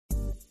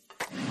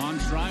on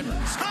Schreiber.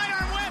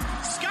 Sidearm whip,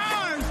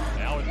 scores!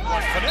 Now it's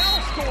front.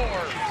 Fidel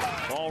scores!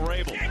 Paul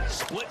Rabel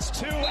splits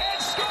two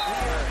and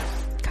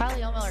scores!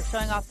 Kylie Ohlmiller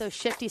showing off those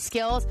shifty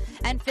skills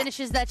and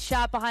finishes that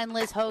shot behind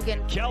Liz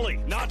Hogan. Kelly,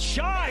 not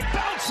shy,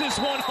 bounces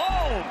one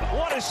home.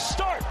 What a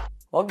start!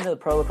 Welcome to the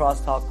Pro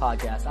Lacrosse Talk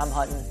podcast. I'm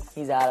Hutton,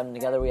 he's Adam.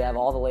 Together we have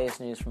all the latest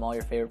news from all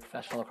your favorite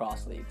professional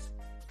lacrosse leagues.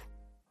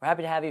 We're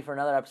happy to have you for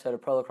another episode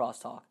of Pro Lacrosse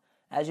Talk.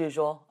 As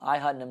usual, I,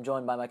 Hutton, am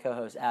joined by my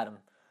co-host, Adam.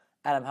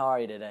 Adam, how are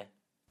you today?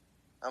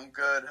 I'm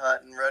good,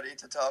 Hutton. Ready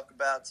to talk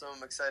about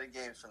some exciting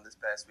games from this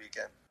past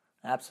weekend.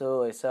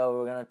 Absolutely. So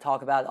we're going to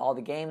talk about all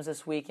the games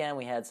this weekend.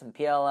 We had some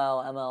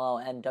PLL,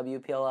 MLL, and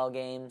WPLL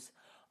games.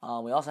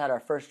 We also had our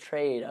first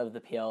trade of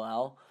the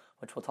PLL,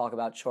 which we'll talk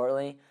about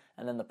shortly,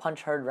 and then the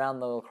punch heard around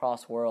the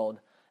lacrosse world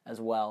as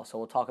well. So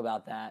we'll talk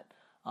about that.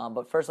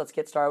 But first, let's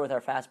get started with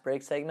our fast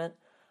break segment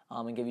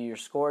and give you your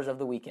scores of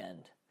the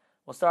weekend.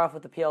 We'll start off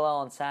with the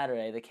PLL on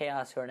Saturday. The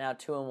Chaos, who are now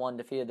 2-1,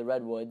 defeated the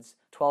Redwoods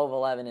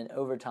 12-11 in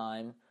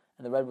overtime,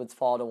 and the Redwoods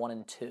fall to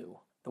 1-2.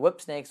 The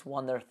Whipsnakes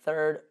won their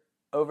third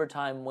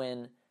overtime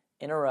win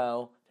in a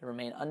row to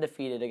remain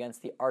undefeated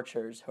against the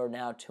Archers, who are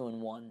now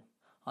 2-1.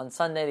 On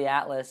Sunday, the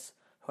Atlas,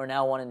 who are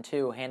now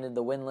 1-2, handed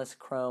the winless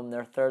Chrome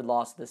their third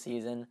loss of the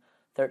season,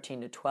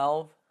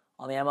 13-12.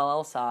 On the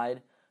MLL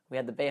side, we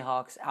had the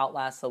Bayhawks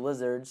outlast the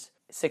Lizards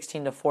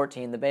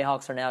 16-14. The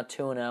Bayhawks are now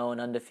 2-0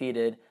 and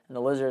undefeated, and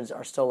the Lizards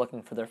are still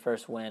looking for their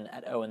first win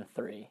at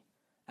 0-3.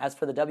 As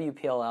for the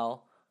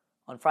WPLL,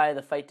 on Friday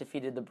the Fight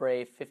defeated the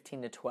Brave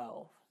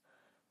 15-12.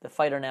 The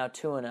Fight are now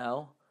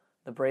 2-0.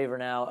 The Brave are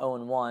now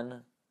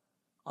 0-1.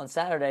 On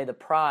Saturday, the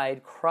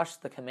Pride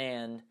crushed the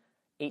Command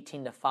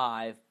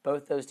 18-5.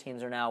 Both those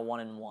teams are now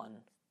 1-1.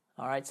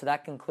 All right, so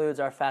that concludes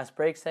our fast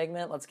break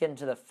segment. Let's get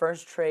into the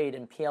first trade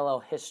in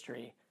PLL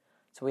history.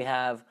 So we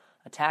have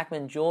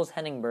attackman Jules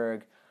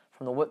Henningberg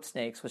from the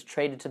Whipsnakes was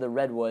traded to the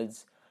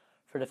Redwoods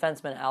for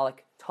defenseman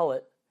Alec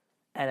Tullett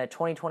and a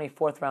 2020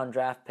 fourth-round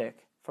draft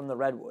pick from the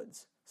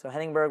Redwoods. So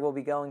Henningberg will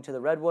be going to the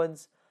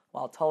Redwoods,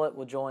 while Tullett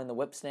will join the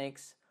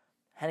Whipsnakes.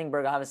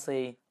 Henningberg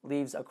obviously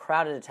leaves a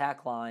crowded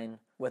attack line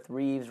with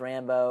Reeves,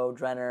 Rambo,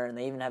 Drenner, and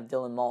they even have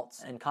Dylan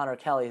Maltz and Connor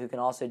Kelly, who can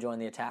also join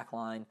the attack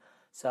line.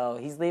 So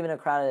he's leaving a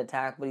crowded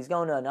attack, but he's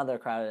going to another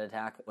crowded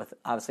attack with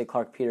obviously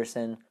Clark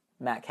Peterson,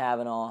 Matt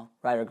Cavanaugh,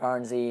 Ryder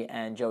Garnsey,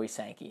 and Joey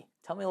Sankey.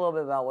 Tell me a little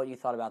bit about what you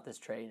thought about this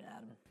trade,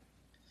 Adam.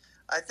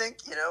 I think,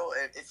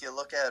 if you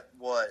look at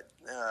what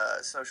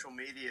social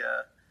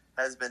media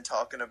has been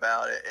talking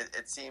about,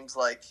 it seems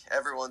like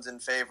everyone's in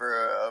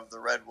favor of the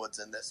Redwoods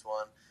in this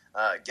one,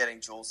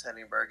 getting Jules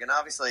Henningberg. And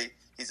obviously,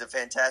 he's a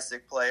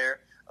fantastic player.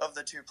 Of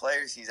the two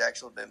players he's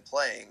actually been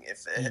playing,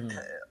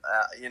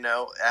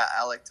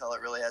 Alec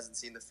Tullett really hasn't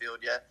seen the field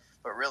yet,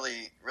 but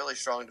really, really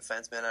strong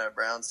defenseman out of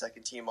Brown,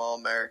 second-team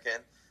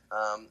All-American.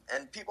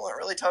 And people aren't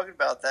really talking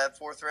about that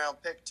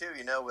fourth-round pick, too.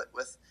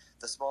 With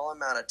the small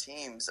amount of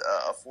teams,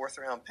 a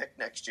fourth-round pick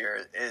next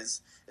year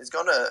is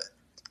going to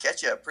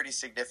get you a pretty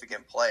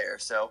significant player.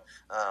 So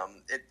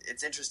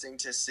it's interesting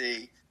to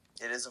see.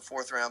 It is a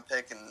fourth-round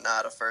pick and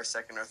not a first,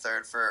 second, or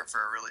third for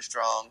a really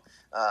strong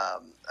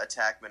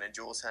attackman in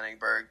Jules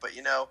Henningberg. But,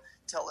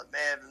 Tullett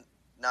may have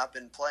not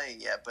been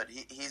playing yet, but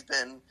he's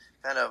been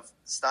kind of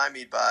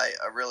stymied by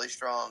a really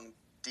strong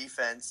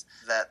defense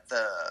that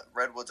the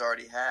Redwoods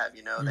already have.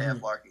 They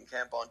have Larkin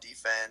Kemp on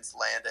defense,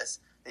 Landis.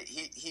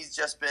 He's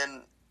just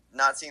been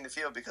not seeing the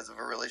field because of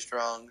a really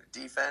strong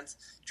defense.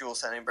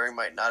 Jules Henningberg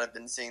might not have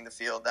been seeing the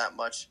field that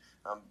much,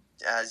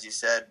 as you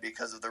said,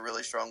 because of the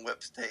really strong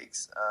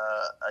Whipsnakes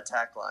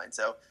attack line.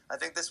 So I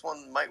think this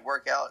one might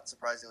work out,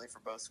 surprisingly, for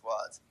both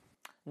squads.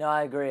 No,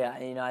 I agree.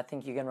 I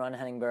think you can run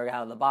Henningberg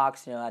out of the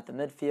box, at the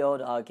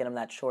midfield, get him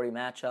that shorty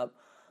matchup.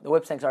 The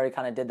Whipsnakes already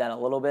kind of did that a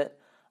little bit.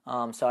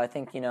 So I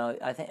think,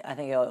 I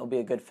think it'll be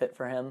a good fit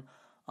for him.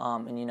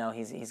 And,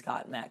 he's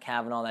got Matt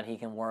Cavanaugh that he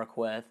can work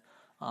with.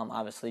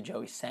 Obviously,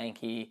 Joey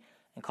Sankey.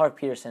 And Clark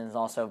Peterson has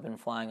also been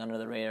flying under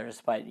the radar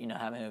despite,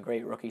 having a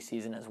great rookie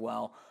season as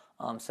well.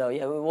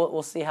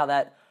 We'll see how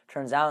that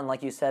turns out. And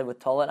like you said with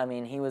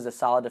Tullett, he was a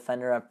solid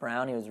defender at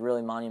Brown. He was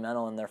really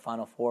monumental in their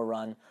Final Four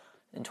run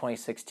in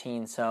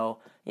 2016. So,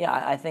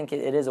 I think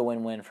it is a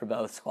win-win for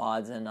both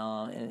squads. And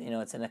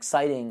it's an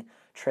exciting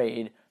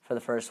trade for the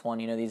first one.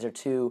 These are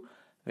two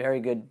very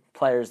good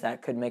players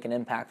that could make an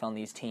impact on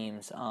these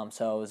teams.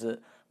 So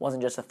it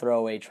wasn't just a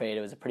throwaway trade.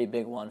 It was a pretty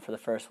big one for the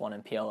first one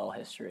in PLL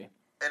history.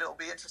 It'll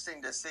be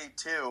interesting to see,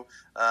 too,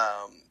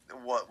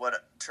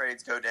 what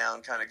trades go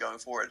down kind of going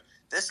forward.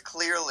 This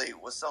clearly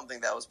was something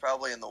that was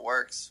probably in the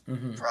works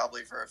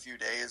probably for a few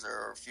days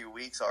or a few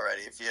weeks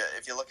already. If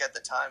you look at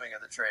the timing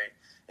of the trade,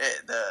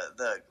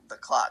 the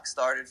clock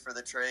started for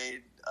the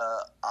trade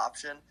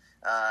option,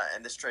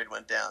 and this trade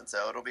went down.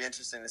 So it'll be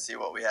interesting to see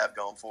what we have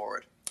going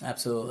forward.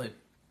 Absolutely.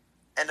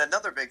 And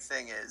another big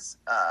thing is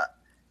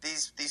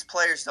these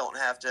players don't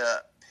have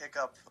to pick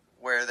up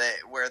where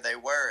they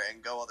were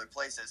and go other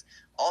places.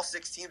 All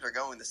 6 teams are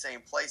going the same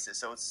places,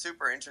 so it's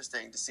super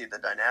interesting to see the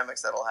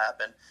dynamics that'll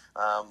happen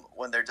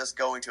when they're just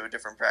going to a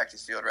different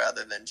practice field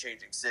rather than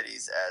changing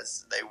cities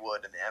as they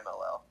would in the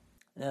MLL.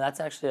 Yeah, that's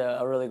actually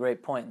a really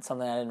great point.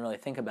 Something I didn't really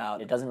think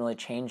about. It doesn't really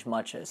change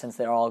much since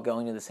they're all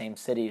going to the same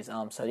cities.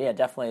 So yeah,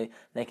 definitely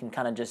they can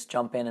kind of just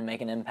jump in and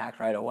make an impact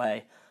right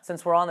away.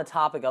 Since we're on the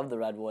topic of the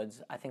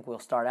Redwoods, I think we'll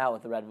start out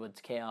with the Redwoods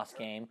Chaos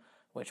game,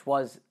 which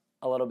was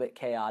a little bit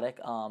chaotic.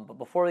 But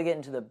before we get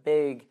into the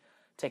big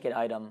ticket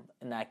item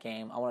in that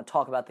game, I want to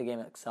talk about the game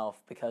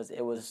itself because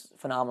it was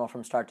phenomenal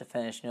from start to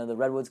finish. The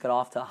Redwoods got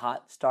off to a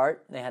hot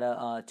start. They had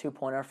a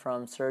two-pointer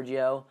from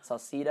Sergio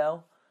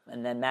Salcido,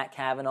 and then Matt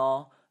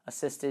Cavanaugh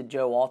assisted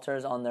Joe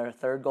Walters on their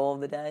third goal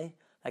of the day.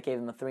 That gave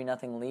them a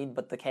 3-0 lead,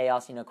 but the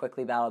Chaos,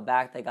 quickly battled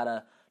back. They got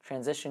a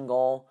transition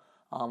goal,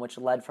 which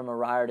led from a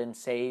Riordan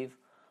save.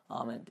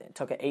 It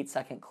took an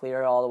 8-second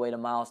clear all the way to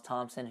Miles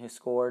Thompson, who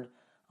scored.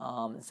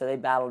 So they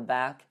battled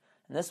back.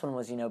 And this one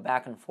was,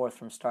 back and forth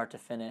from start to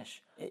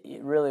finish.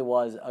 It really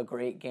was a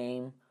great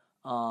game,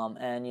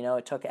 and,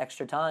 it took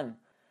extra time.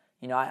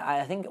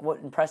 I think what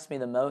impressed me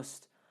the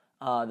most,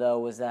 though,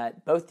 was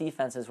that both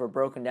defenses were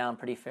broken down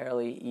pretty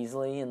fairly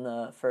easily in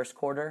the first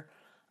quarter.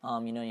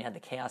 You had the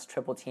Chaos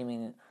triple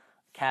teaming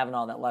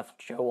Cavanaugh that left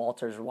Joe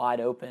Walters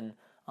wide open.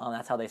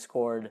 That's how they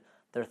scored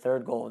their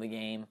third goal of the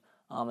game.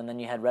 And then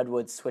you had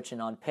Redwoods switching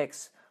on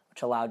picks,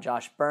 which allowed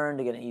Josh Byrne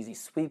to get an easy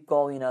sweep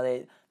goal.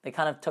 They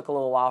kind of took a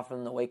little while for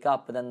them to wake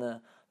up, but then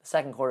the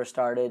second quarter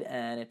started,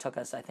 and it took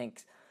us, I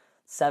think,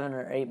 7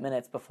 or 8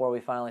 minutes before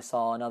we finally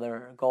saw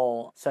another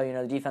goal. So,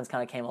 the defense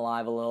kind of came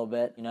alive a little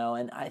bit,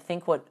 and I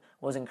think what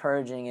was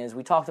encouraging is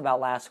we talked about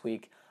last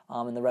week,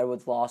 and the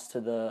Redwoods lost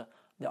to the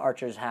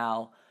Archers,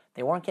 how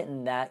they weren't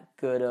getting that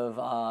good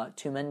of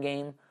two-man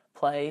game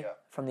play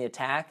from the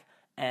attack,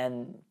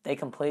 and they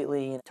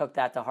completely took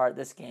that to heart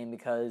this game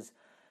because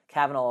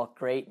Cavanaugh looked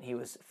great. He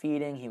was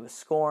feeding, he was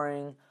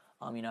scoring,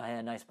 had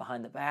a nice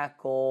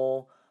behind-the-back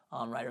goal.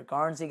 Ryder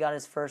Garnsey got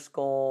his first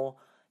goal.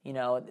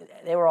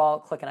 They were all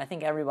clicking. I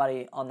think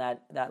everybody on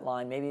that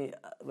line, maybe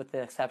with the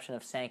exception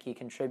of Sankey,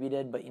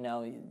 contributed. But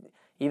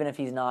even if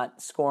he's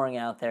not scoring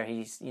out there,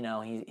 he's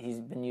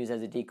been used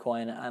as a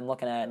decoy. And I'm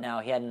looking at it now.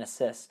 He had an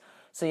assist.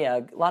 So yeah,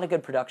 a lot of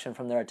good production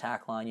from their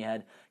attack line. You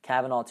had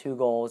Cavanaugh 2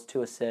 goals,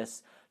 2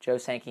 assists. Joe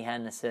Sankey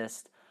had an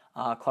assist.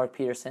 Clark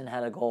Peterson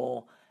had a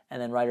goal,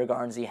 and then Ryder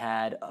Garnsey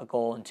had a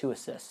goal and 2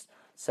 assists.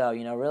 So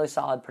really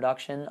solid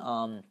production.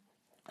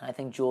 I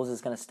think Jules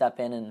is going to step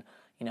in and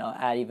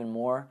add even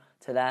more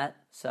to that.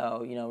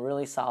 So,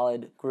 really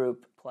solid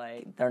group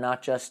play. They're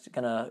not just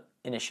going to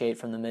initiate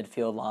from the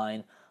midfield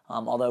line.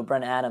 Although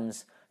Brent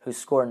Adams, who's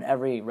scored in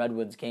every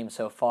Redwoods game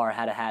so far,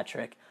 had a hat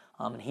trick.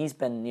 And he's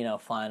been,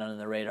 flying under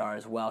the radar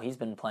as well. He's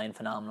been playing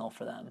phenomenal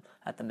for them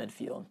at the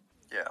midfield.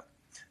 Yeah.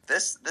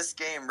 This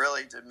game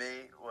really, to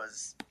me,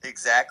 was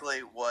exactly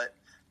what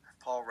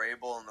Paul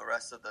Rabel and the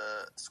rest of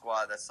the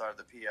squad that started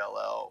the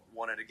PLL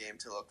wanted a game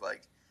to look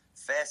like.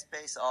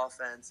 Fast-paced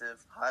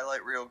offensive,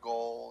 highlight reel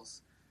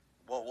goals.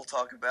 What we'll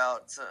talk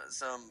about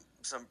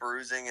some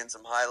bruising and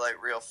some highlight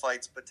reel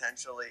fights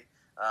potentially.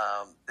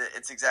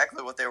 It's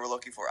exactly what they were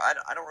looking for.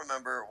 I don't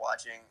remember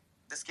watching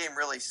this game.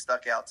 Really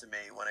stuck out to me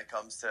when it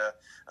comes to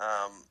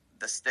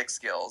the stick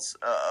skills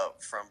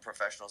from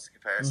professionals in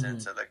comparison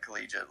to the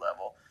collegiate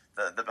level.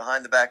 The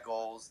behind the back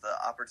goals, the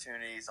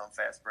opportunities on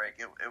fast break.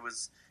 It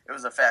was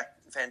a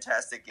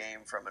fantastic game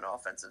from an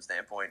offensive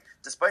standpoint,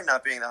 despite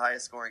not being the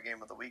highest scoring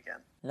game of the weekend.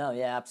 No,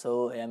 yeah,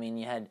 absolutely. I mean,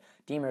 you had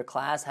Deemer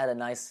Class had a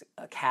nice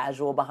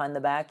casual behind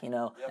the back,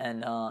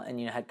 and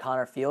you had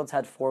Connor Fields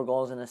had 4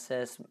 goals and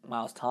assists.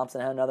 Miles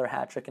Thompson had another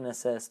hat trick and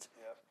assist.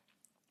 Yep.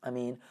 I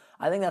mean,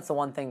 I think that's the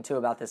one thing too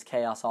about this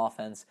Chaos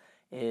offense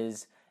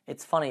is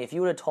it's funny. If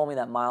you would have told me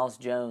that Miles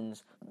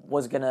Jones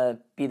was gonna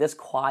be this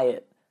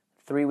quiet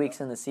 3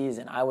 weeks in the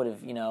season, I would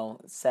have,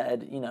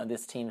 said,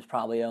 this team's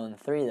probably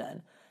 0-3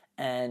 then.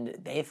 And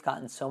they've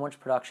gotten so much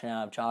production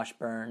out of Josh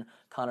Byrne,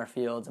 Connor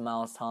Fields, and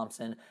Miles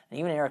Thompson, and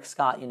even Eric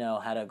Scott,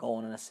 had a goal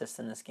and an assist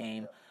in this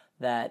game,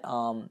 that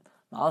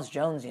Miles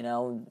Jones,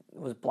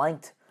 was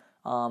blanked.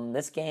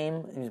 This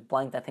game, he was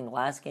blanked, I think,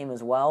 last game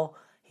as well.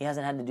 He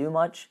hasn't had to do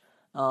much,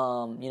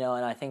 and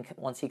I think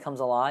once he comes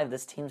alive,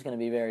 this team's going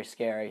to be very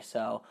scary.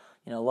 So,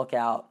 look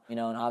out, and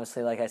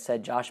obviously, like I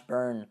said, Josh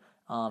Byrne,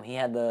 he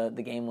had the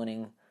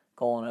game-winning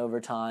goal in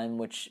overtime,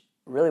 which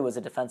really was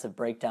a defensive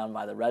breakdown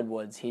by the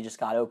Redwoods. He just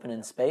got open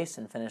in space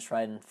and finished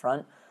right in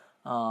front.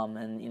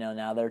 And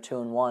now they're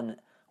 2-1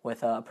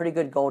 with a pretty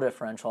good goal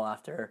differential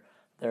after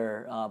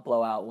their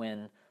blowout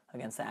win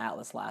against the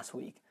Atlas last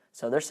week.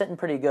 So they're sitting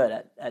pretty good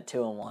at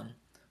 2-1.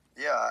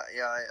 Yeah,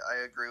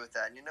 I agree with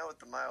that. And with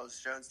the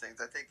Miles Jones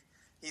things, I think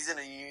he's in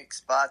a unique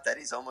spot that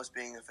he's almost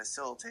being a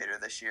facilitator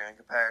this year in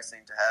comparison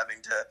to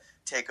having to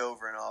take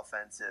over an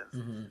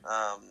offensive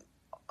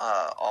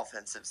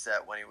offensive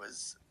set when he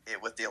was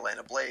with the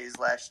Atlanta Blaze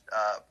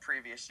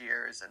previous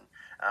years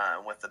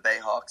and with the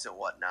Bayhawks and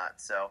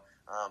whatnot. So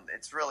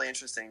it's really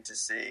interesting to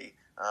see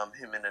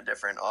him in a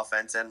different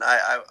offense. And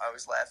I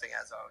was laughing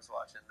as I was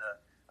watching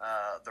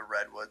the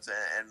Redwoods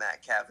and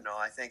Matt Cavanaugh.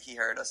 I think he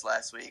heard us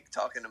last week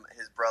talking to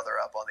his brother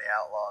up on the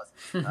Outlaws,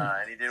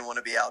 and he didn't want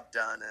to be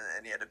outdone,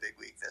 and he had a big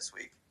week this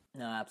week.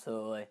 No,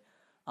 absolutely.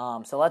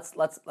 So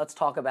let's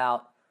talk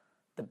about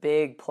the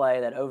big play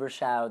that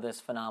overshadowed this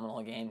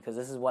phenomenal game, because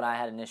this is what I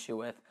had an issue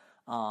with.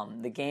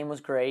 The game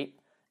was great,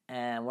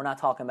 and we're not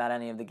talking about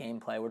any of the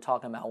gameplay. We're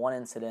talking about one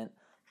incident.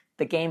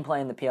 The gameplay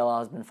in the PLL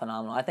has been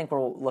phenomenal. I think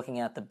we're looking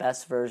at the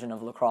best version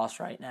of lacrosse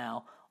right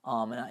now.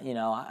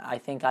 I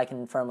think I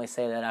can firmly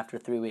say that after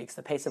 3 weeks.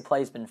 The pace of play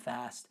has been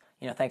fast.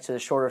 Thanks to the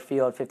shorter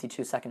field,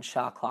 52-second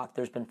shot clock.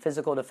 There's been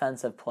physical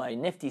defensive play,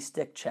 nifty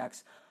stick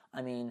checks.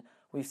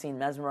 We've seen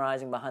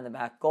mesmerizing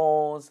behind-the-back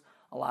goals,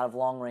 a lot of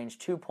long-range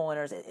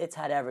two-pointers. It's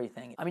had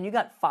everything. You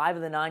got 5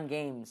 of the 9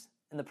 games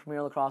in the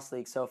Premier Lacrosse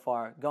League so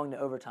far going to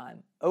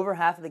overtime. Over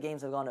half of the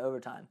games have gone to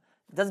overtime.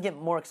 It doesn't get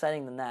more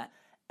exciting than that.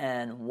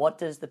 And what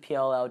does the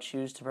PLL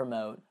choose to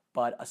promote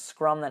but a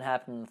scrum that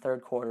happened in the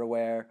third quarter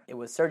where it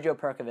was Sergio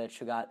Perkovic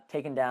who got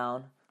taken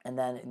down, and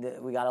then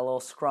we got a little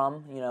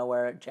scrum,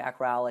 where Jack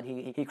Rowlett,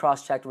 he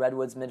cross-checked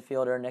Redwood's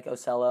midfielder, Nick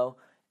Ocello.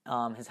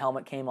 His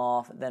helmet came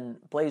off. Then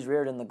Blaze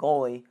Reardon, the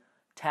goalie,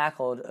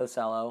 tackled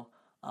Ocello,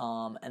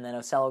 and then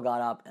Ocello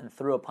got up and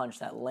threw a punch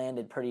that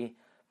landed pretty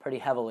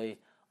heavily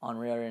on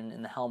Reardon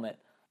in the helmet.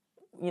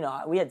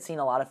 We had seen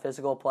a lot of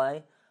physical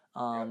play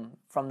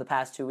from the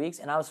past 2 weeks,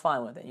 and I was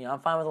fine with it.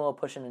 I'm fine with a little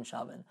pushing and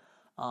shoving.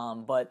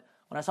 But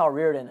when I saw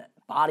Reardon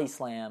body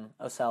slam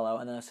Ocello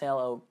and then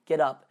Ocello get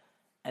up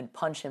and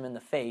punch him in the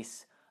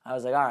face, I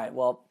was like, all right,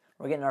 well,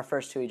 we're getting our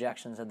first 2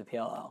 ejections of the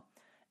PLL.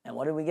 And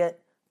what did we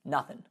get?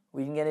 Nothing.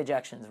 We didn't get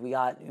ejections. We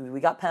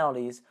got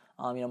penalties.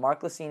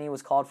 Mark Lassini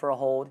was called for a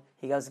hold.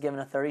 He was given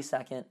a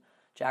 30-second.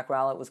 Jack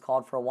Rowlett was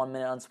called for a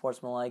 1-minute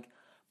unsportsmanlike.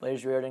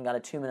 Blaze Reardon got a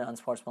 2-minute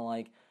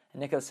unsportsmanlike.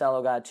 And Nick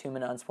Ocello got a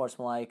 2-minute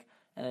unsportsmanlike,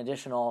 an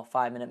additional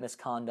 5-minute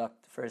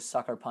misconduct for his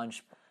sucker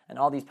punch. And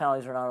all these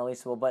penalties were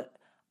non-releasable, but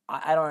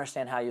I don't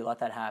understand how you let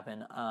that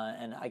happen.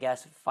 And I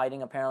guess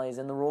fighting apparently is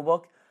in the rule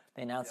book.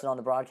 They announced it on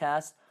the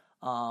broadcast.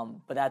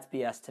 But that's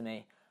BS to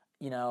me.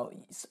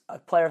 A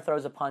player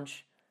throws a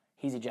punch,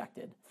 he's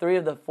ejected. 3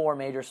 of the 4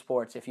 major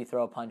sports, if you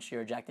throw a punch,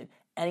 you're ejected.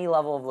 Any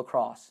level of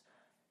lacrosse,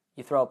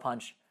 you throw a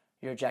punch,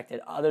 you're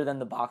ejected, other than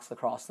the Box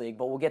Lacrosse League.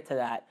 But we'll get to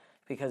that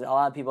because a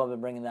lot of people have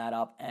been bringing that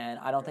up, and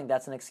I don't think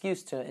that's an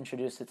excuse to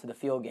introduce it to the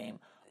field game.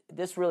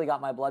 This really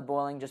got my blood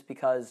boiling just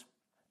because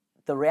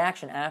the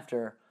reaction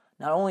after,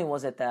 not only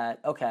was it that,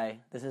 okay,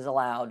 this is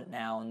allowed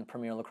now in the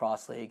Premier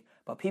Lacrosse League,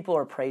 but people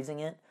are praising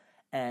it,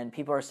 and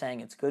people are saying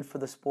it's good for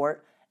the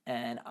sport,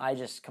 and I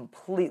just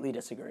completely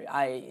disagree.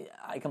 I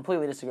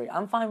completely disagree.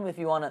 I'm fine if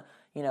you want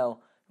to,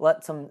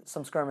 let some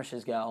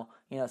skirmishes go,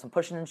 some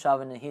pushing and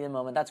shoving in a heated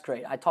moment. That's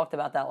great. I talked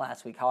about that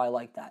last week, how I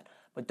like that.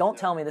 But don't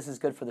tell me this is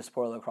good for the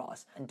sport of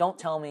lacrosse. And don't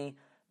tell me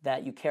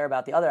that you care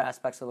about the other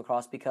aspects of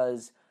lacrosse,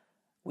 because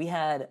we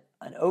had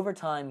an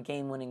overtime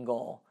game-winning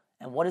goal.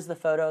 And what is the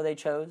photo they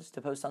chose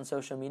to post on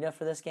social media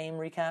for this game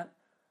recap?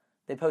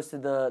 They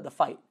posted the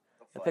fight,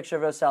 the picture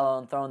of Ocello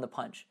and throwing the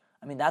punch.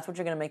 That's what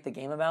you're going to make the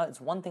game about.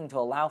 It's one thing to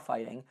allow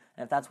fighting,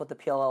 and if that's what the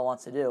PLL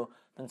wants to do,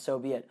 then so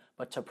be it.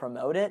 But to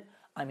promote it,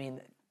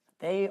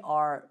 they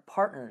are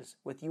partners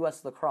with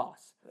U.S.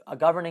 Lacrosse, a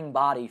governing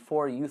body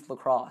for youth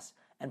lacrosse,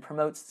 and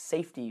promotes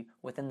safety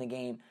within the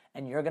game,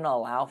 and you're going to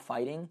allow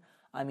fighting?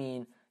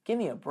 Give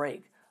me a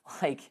break.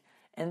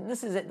 And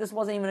this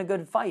wasn't even a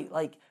good fight.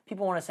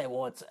 People want to say,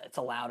 well, it's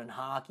allowed in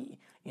hockey.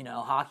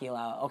 Hockey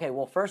allowed. Okay,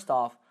 well, first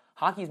off,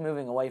 hockey's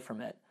moving away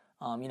from it.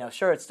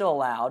 Sure, it's still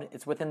allowed.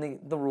 It's within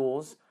the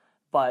rules,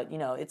 but,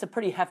 it's a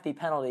pretty hefty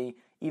penalty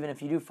even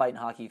if you do fight in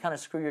hockey. You kind of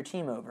screw your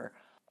team over.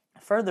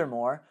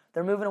 Furthermore,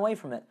 they're moving away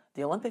from it.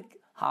 The Olympic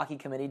Hockey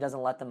Committee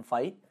doesn't let them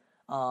fight.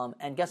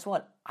 And guess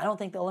what? I don't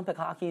think the Olympic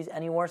hockey is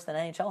any worse than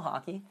NHL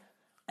hockey.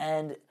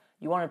 And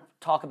you want to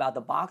talk about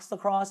the box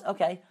lacrosse?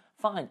 Okay,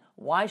 fine.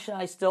 Why should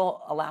I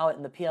still allow it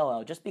in the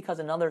PLO? Just because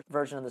another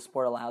version of the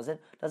sport allows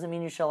it doesn't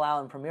mean you should allow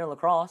it in Premier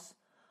Lacrosse.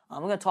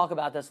 I'm going to talk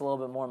about this a little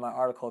bit more in my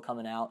article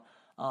coming out.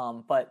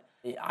 But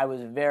I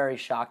was very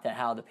shocked at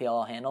how the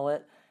PLL handled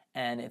it.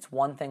 And it's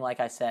one thing,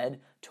 like I said,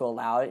 to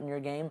allow it in your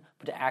game,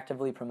 but to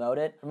actively promote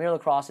it. Premier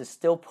Lacrosse is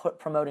still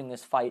promoting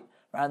this fight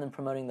rather than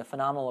promoting the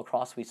phenomenal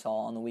lacrosse we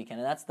saw on the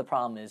weekend. And that's the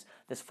problem, is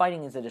this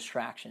fighting is a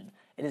distraction.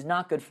 It is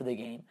not good for the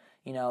game.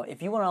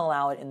 If you want to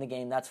allow it in the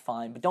game, that's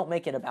fine, but don't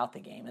make it about the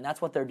game. And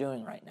that's what they're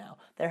doing right now.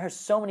 There are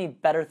so many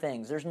better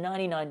things. There's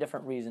 99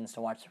 different reasons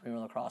to watch the Premier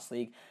Lacrosse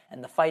League,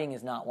 and the fighting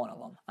is not one of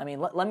them.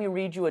 Let me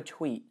read you a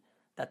tweet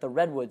that the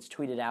Redwoods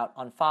tweeted out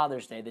on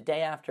Father's Day, the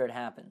day after it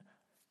happened.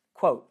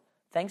 Quote,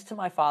 "Thanks to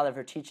my father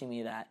for teaching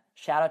me that.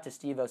 Shout out to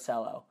Steve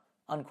Ocello."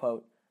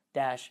 Unquote.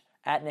 @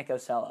 Nick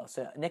Ocello.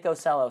 So Nick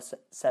Ocello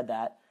said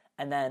that,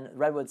 and then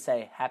Redwoods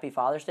say, "Happy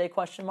Father's Day?" ?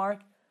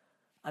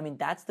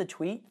 That's the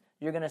tweet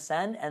you're going to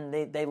send, and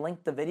they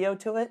linked the video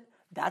to it?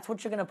 That's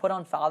what you're going to put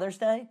on Father's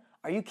Day?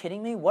 Are you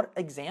kidding me? What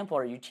example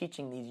are you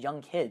teaching these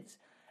young kids?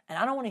 And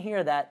I don't want to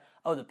hear that,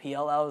 oh, the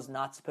PLL is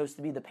not supposed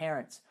to be the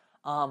parents.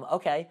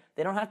 Okay,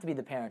 they don't have to be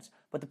the parents.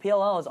 But the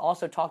PLL has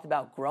also talked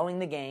about growing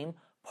the game,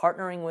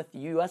 partnering with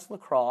U.S.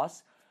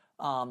 Lacrosse,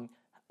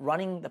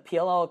 running the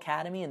PLL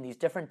Academy and these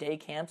different day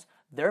camps.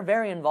 They're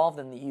very involved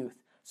in the youth.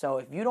 So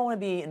if you don't want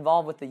to be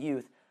involved with the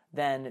youth,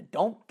 then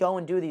don't go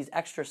and do these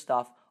extra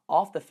stuff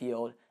off the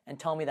field and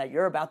tell me that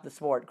you're about the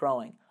sport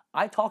growing.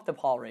 I talked to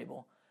Paul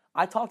Rabel.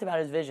 I talked about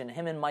his vision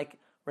him and Mike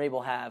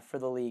Rabel have for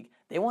the league.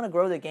 They want to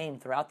grow the game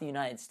throughout the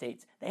United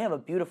States. They have a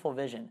beautiful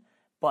vision.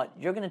 But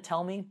you're going to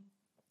tell me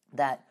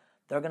that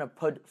they're going to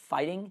put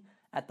fighting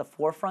at the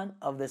forefront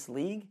of this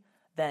league?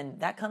 Then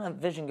that kind of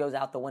vision goes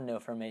out the window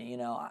for me. You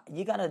know,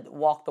 you got to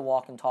walk the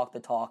walk and talk the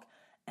talk.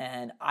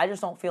 And I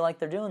just don't feel like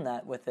they're doing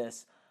that with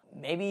this.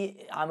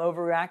 Maybe I'm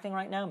overreacting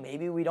right now.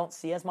 Maybe we don't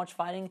see as much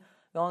fighting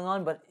going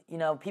on. But, you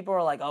know, people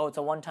are like, oh, it's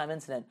a one-time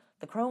incident.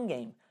 The Chrome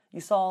game, you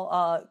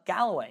saw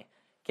Galloway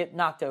get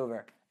knocked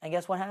over. And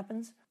guess what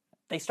happens?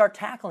 They start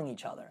tackling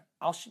each other.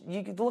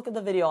 You could look at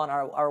the video on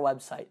our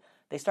website.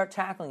 They start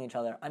tackling each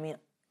other. I mean,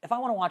 if I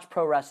want to watch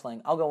pro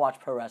wrestling, I'll go watch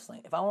pro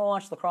wrestling. If I want to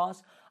watch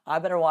lacrosse, I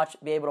better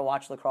be able to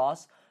watch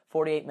lacrosse,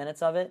 48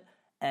 minutes of it,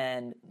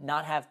 and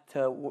not have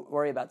to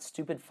worry about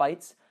stupid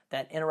fights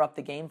that interrupt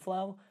the game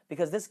flow.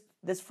 Because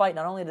this fight,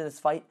 not only did this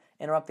fight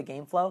interrupt the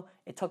game flow,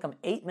 it took them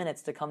 8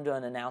 minutes to come to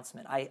an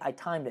announcement. I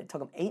timed it. It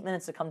took them 8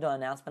 minutes to come to an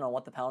announcement on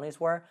what the penalties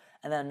were,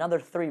 and then another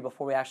 3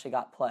 before we actually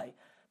got play.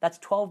 That's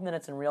 12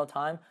 minutes in real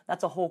time.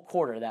 That's a whole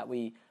quarter that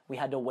we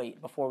had to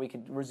wait before we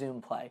could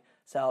resume play.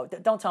 So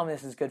don't tell me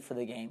this is good for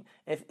the game.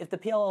 If the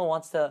PLL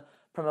wants to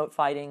promote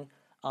fighting,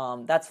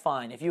 that's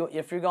fine. If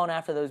you're going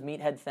after those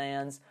meathead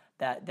fans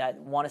that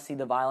want to see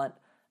the violent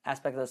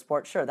aspect of the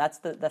sport, sure, that's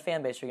the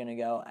fan base you're going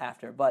to go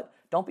after. But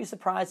don't be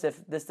surprised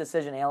if this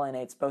decision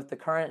alienates both the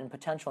current and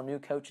potential new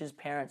coaches,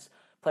 parents,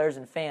 players,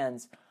 and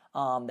fans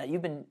that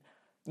you've been,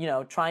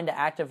 trying to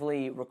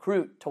actively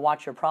recruit to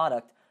watch your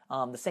product.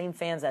 The same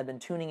fans that have been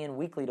tuning in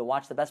weekly to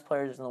watch the best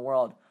players in the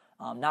world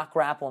not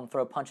grapple and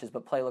throw punches,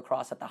 but play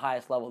lacrosse at the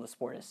highest level the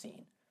sport has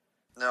seen.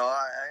 No,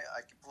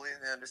 I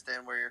completely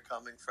understand where you're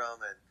coming from,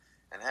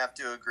 and have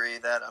to agree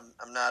that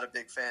I'm not a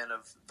big fan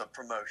of the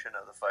promotion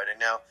of the fighting.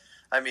 Now,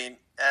 I mean,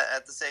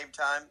 at the same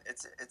time,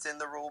 it's in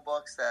the rule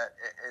books that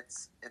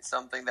it's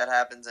something that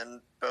happens,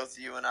 and both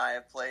you and I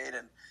have played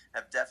and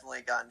have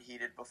definitely gotten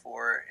heated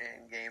before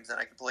in games, and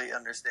I completely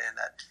understand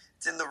that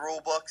it's in the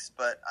rule books.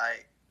 But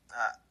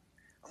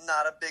I'm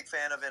not a big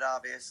fan of it,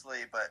 obviously,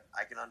 but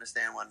I can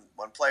understand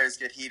when players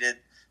get heated,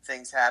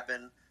 things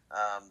happen.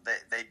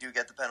 They do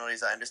get the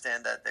penalties. I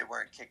understand that they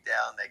weren't kicked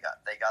down.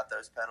 They got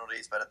those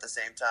penalties, but at the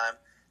same time,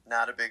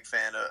 not a big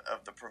fan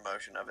of the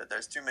promotion of it.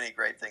 There's too many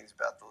great things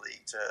about the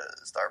league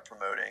to start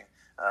promoting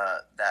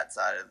that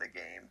side of the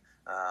game.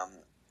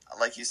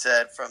 Like you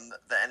said, from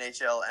the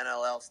NHL,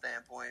 NLL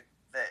standpoint,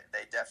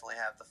 they definitely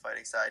have the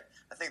fighting side.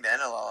 I think the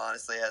NLL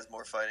honestly has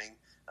more fighting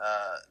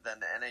than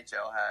the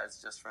NHL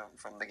has, just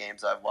from the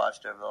games I've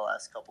watched over the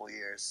last couple of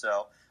years.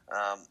 So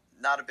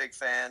not a big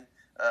fan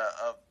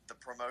of the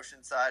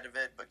promotion side of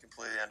it, but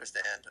completely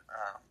understand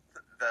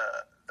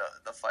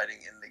the fighting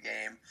in the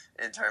game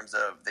in terms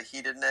of the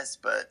heatedness,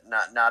 but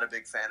not a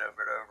big fan of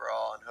it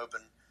overall, and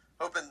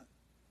hoping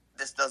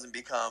this doesn't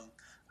become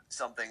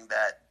something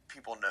that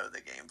people know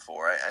the game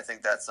for. I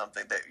think that's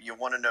something that you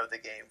want to know the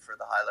game for: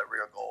 the highlight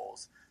reel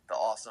goals, the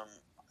awesome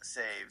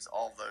saves,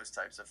 all of those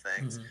types of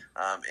things,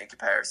 in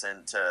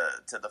comparison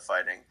to the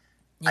fighting.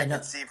 I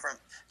can see from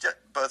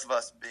both of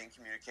us being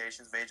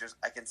communications majors,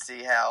 I can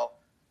see how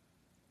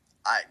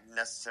I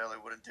necessarily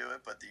wouldn't do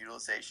it, but the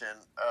utilization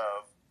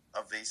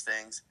of these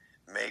things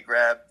may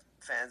grab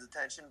fans'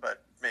 attention,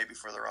 but maybe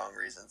for the wrong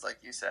reasons, like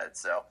you said.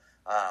 So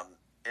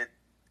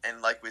and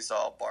like we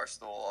saw,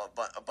 Barstool,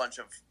 a bunch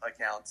of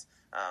accounts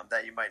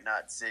that you might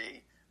not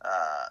see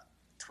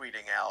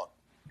tweeting out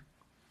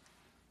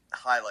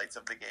highlights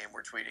of the game,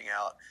 were tweeting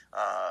out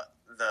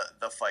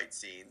the fight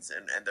scenes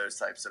and those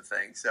types of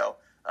things. So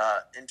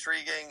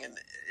intriguing and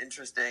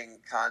interesting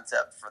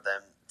concept for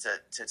them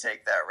to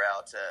take that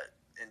route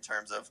in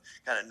terms of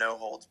kind of no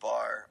holds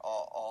bar,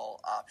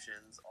 all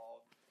options.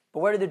 But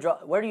where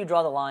do you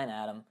draw the line,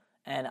 Adam?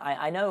 And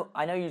I know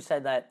you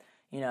said that,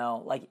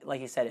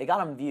 like you said, it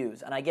got them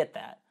views, and I get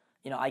that.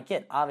 I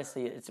get,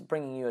 obviously it's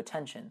bringing you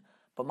attention.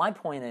 But my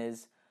point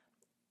is,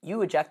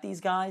 you eject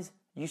these guys,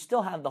 you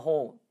still have the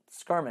whole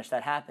skirmish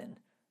that happened.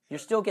 You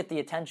still get the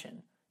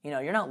attention.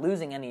 You're not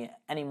losing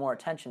any more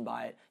attention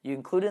by it. You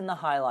include it in the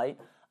highlight,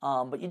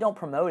 but you don't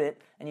promote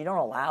it and you don't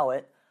allow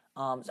it.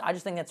 So I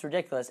just think that's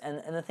ridiculous.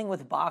 And the thing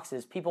with box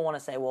is, people want to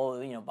say,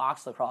 well,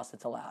 box lacrosse,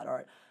 it's allowed. All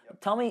right, yep.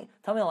 Tell me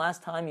the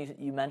last time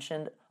you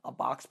mentioned a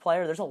box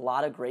player. There's a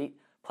lot of great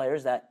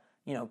players that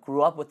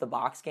grew up with the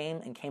box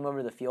game and came over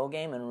to the field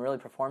game and really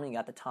performing. You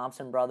got the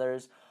Thompson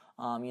brothers.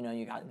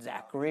 You got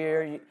Zach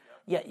Greer.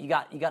 You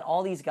got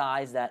all these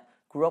guys that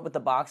grew up with the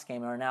box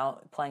game and are now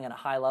playing at a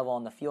high level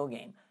on the field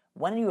game.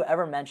 When do you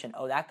ever mention,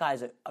 oh, that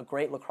guy's a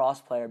great lacrosse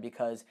player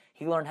because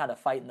he learned how to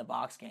fight in the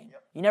box game?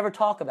 Yep. You never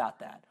talk about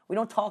that. We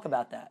don't talk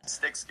about that.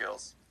 Stick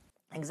skills.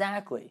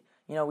 Exactly.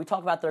 We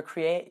talk about their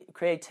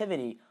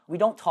creativity. We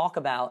don't talk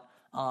about,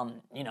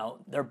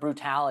 their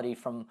brutality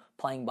from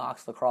playing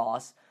box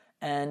lacrosse.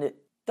 And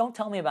don't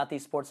tell me about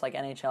these sports like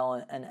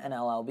NHL and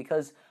NLL,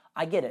 because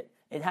I get it.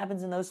 It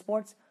happens in those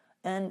sports.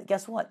 And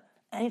guess what?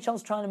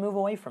 NHL's trying to move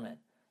away from it.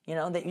 You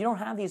don't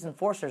have these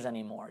enforcers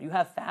anymore. You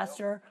have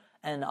faster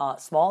and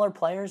smaller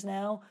players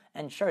now,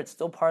 and sure, it's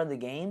still part of the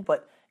game,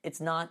 but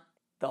it's not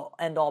the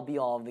end-all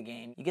be-all of the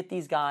game. You get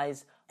these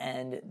guys,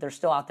 and they're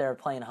still out there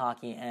playing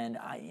hockey, and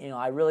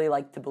I really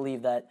like to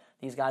believe that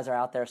these guys are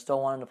out there still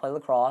wanting to play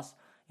lacrosse.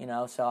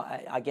 So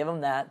I give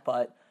them that,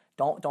 but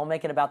don't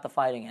make it about the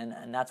fighting,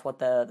 and that's what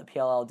the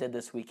PLL did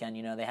this weekend.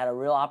 They had a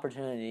real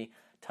opportunity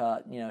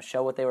to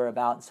show what they were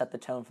about and set the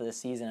tone for the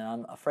season, and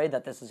I'm afraid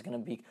that this is going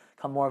to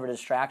become more of a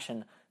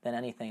distraction than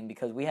anything,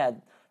 because we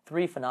had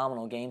 3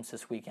 phenomenal games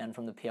this weekend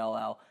from the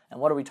PLL, and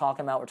what are we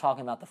talking about? We're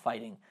talking about the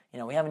fighting.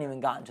 We haven't even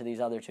gotten to these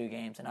other 2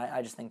 games, and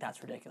I just think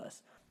that's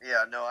ridiculous.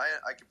 Yeah, no,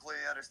 I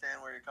completely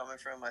understand where you're coming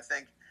from. I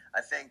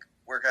think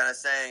we're kind of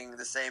saying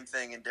the same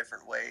thing in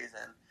different ways,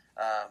 and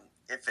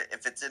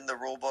if it's in the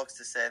rule books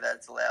to say that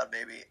it's allowed,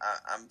 maybe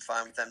I'm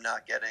fine with them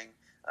not getting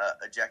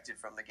ejected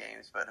from the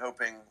games, but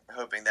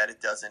hoping that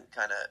it doesn't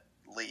kind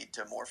of lead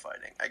to more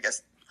fighting. I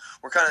guess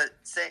we're kind of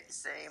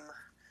same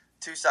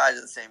 2 sides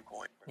of the same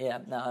coin. Yeah,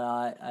 no,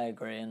 I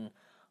agree, and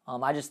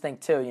I just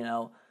think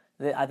too,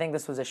 I think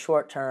this was a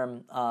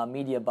short-term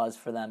media buzz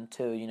for them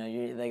too.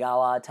 They got a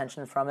lot of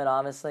attention from it,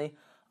 obviously,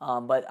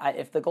 but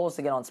if the goal is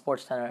to get on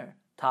SportsCenter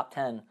top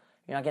 10,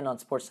 you're not getting on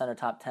SportsCenter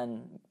top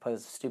 10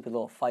 because of a stupid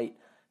little fight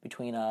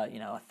between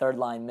a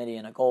third-line midi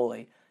and a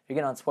goalie. You're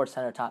getting on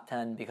SportsCenter top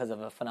 10 because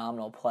of a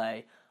phenomenal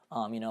play,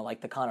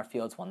 like the Connor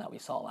Fields one that we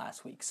saw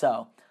last week.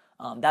 So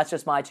that's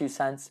just my 2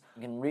 cents.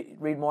 You can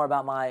read more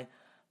about my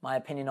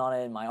opinion on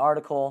it in my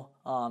article.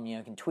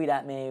 You can tweet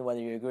at me whether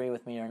you agree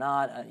with me or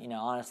not.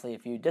 Honestly,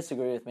 if you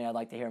disagree with me, I'd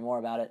like to hear more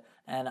about it.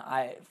 And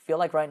I feel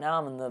like right now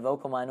I'm in the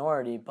vocal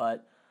minority,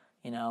 but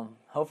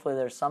hopefully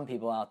there's some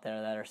people out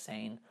there that are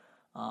sane.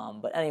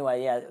 But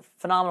anyway, yeah,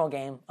 phenomenal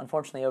game.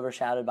 Unfortunately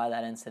overshadowed by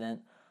that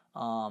incident.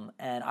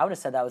 And I would have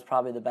said that was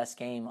probably the best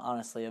game,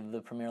 honestly, of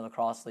the Premier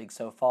Lacrosse League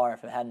so far,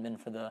 if it hadn't been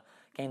for the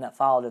game that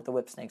followed it, the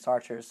Whipsnakes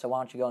Archers. So why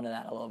don't you go into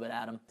that a little bit,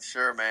 Adam?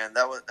 Sure, man.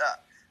 That was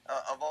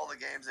of all the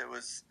games, it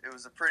was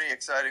a pretty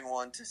exciting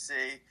one to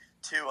see.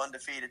 2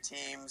 undefeated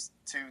teams,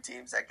 2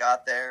 teams that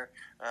got there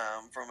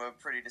from a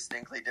pretty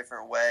distinctly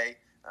different way.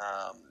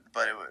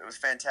 But it was a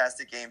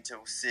fantastic game to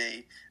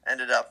see.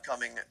 Ended up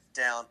coming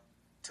down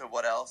to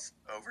what else?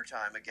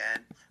 Overtime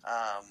again.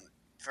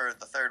 For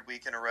the 3rd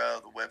week in a row,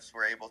 the Whips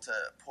were able to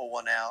pull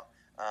one out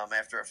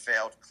after a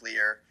failed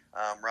clear.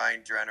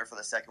 Ryan Drenner, for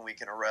the 2nd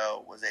week in a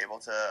row, was able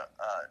to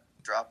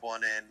drop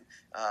one in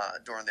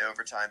during the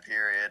overtime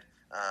period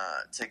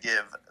to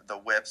give the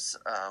Whips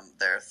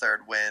their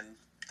 3rd win.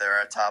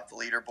 They're atop the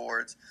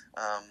leaderboards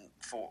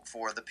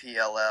for the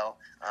PLL.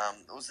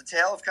 It was a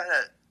tale of kind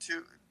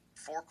of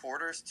 4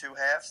 quarters, 2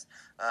 halves.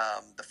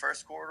 The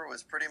first quarter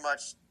was pretty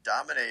much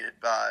dominated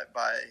by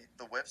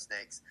the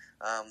Whipsnakes.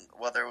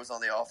 Whether it was on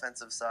the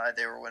offensive side,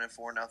 they were winning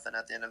 4-0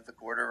 at the end of the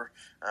quarter,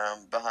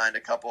 behind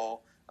a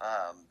couple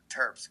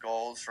Terps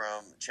goals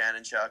from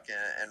Chanenchuk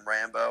and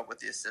Rambo with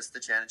the assist to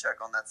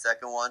Chanenchuk on that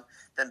second one.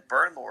 Then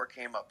Burnmore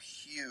came up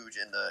huge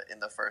in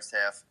the first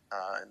half,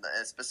 and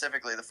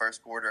specifically the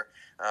first quarter,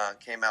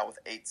 came out with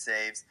 8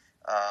 saves.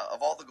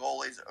 Of all the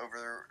goalies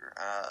over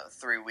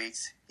 3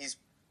 weeks, he's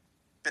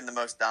been the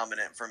most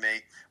dominant for me.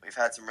 We've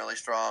had some really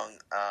strong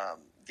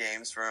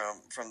games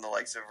from the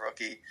likes of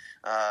rookie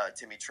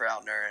Timmy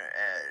Troutner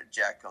and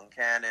Jack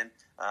Concannon,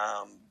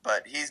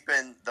 but he's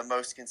been the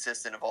most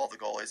consistent of all the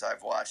goalies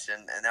I've watched,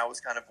 and that was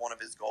kind of one of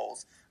his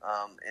goals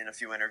in a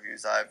few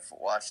interviews I've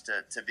watched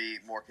to be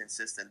more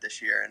consistent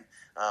this year,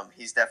 and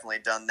he's definitely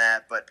done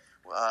that. But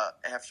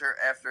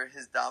after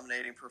his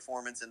dominating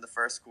performance in the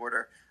first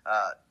quarter,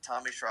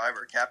 Tommy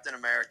Schreiber, Captain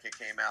America,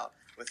 came out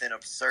with an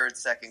absurd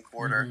second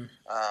quarter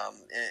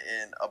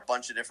in a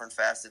bunch of different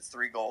facets.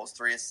 3 goals,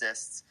 3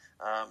 assists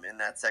in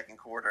that second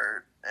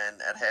quarter.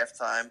 And at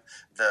halftime,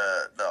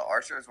 the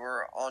Archers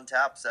were on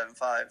top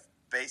 7-5,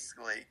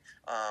 basically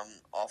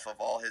off of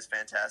all his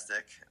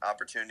fantastic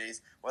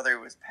opportunities. Whether he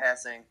was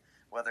passing,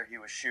 whether he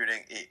was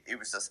shooting, he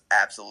was just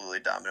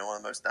absolutely dominant. One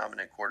of the most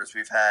dominant quarters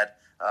we've had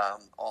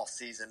all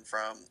season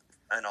from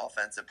an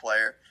offensive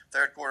player.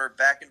 Third quarter,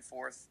 back and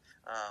forth.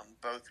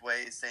 Both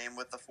ways. Same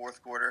with the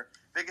fourth quarter.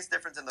 Biggest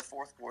difference in the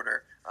fourth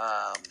quarter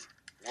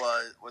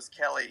was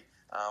Kelly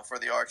for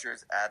the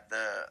Archers at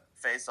the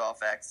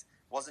face-off X.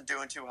 Wasn't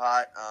doing too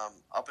hot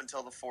up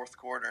until the fourth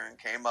quarter, and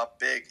came up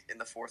big in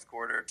the fourth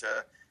quarter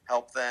to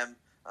help them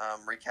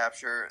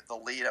recapture the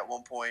lead at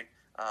one point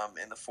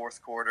in the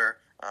fourth quarter.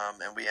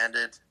 And we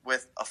ended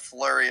with a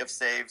flurry of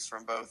saves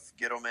from both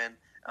Gittleman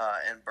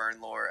and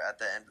Burnlore at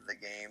the end of the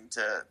game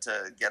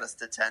to get us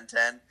to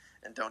 10-10.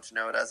 And don't you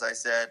know it, as I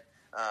said,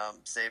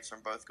 saves from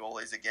both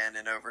goalies again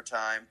in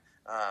overtime.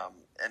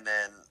 And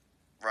then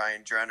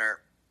Ryan Drenner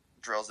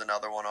drills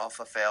another one off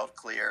a failed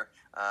clear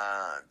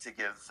to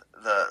give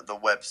the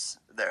Whips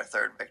their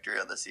 3rd victory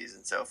of the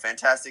season. So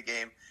fantastic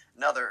game.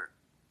 Another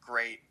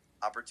great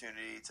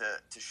opportunity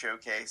to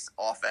showcase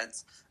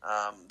offense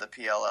the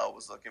PLL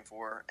was looking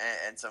for,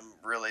 and some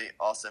really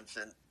awesome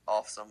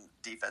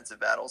defensive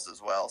battles as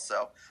well.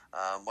 So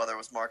whether it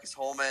was Marcus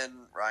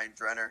Holman, Ryan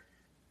Drenner,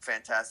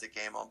 fantastic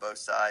game on both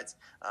sides.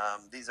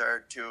 These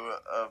are 2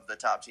 of the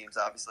top teams,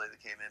 obviously, that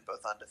came in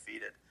both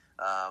undefeated.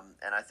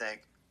 And I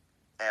think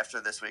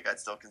after this week, I'd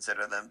still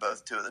consider them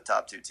both two of the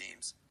top two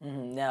teams.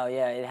 No,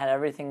 yeah, it had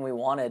everything we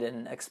wanted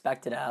and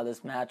expected out of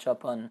this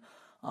matchup.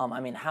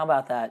 How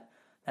about that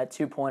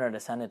 2-pointer to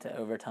send it to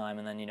overtime,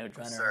 and then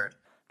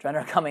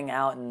Drenner coming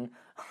out and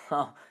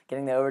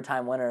getting the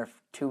overtime winner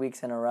 2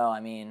 weeks in a row. I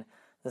mean,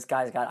 this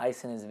guy's got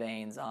ice in his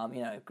veins.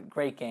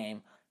 Great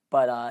game,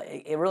 but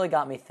it really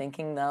got me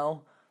thinking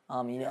though.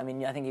 I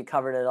think you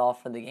covered it all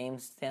for the game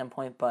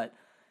standpoint, but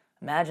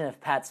imagine if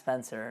Pat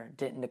Spencer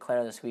didn't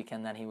declare this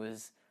weekend that he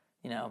was,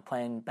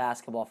 playing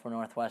basketball for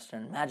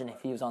Northwestern. Imagine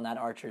if he was on that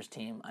Archers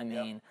team. I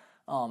mean,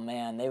 oh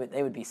man,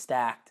 they would be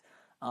stacked.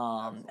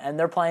 And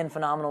they're playing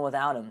phenomenal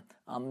without him.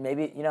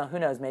 Maybe, who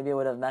knows? Maybe it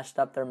would have messed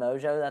up their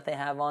mojo that they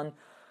have on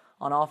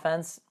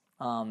offense.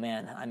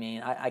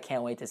 I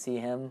can't wait to see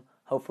him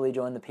hopefully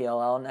join the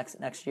PLL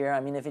next year. I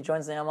mean, if he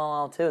joins the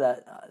MLL too,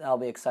 that'll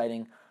be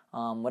exciting.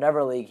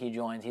 Whatever league he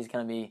joins, he's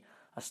going to be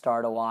a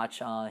star to watch.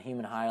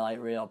 Human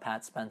highlight reel,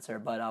 Pat Spencer.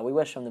 But we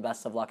wish him the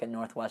best of luck at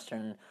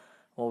Northwestern.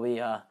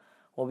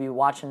 We'll be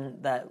watching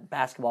that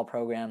basketball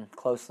program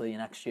closely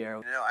next year.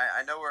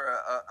 I know we're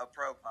a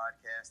pro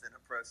podcast and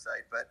a pro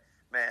site, but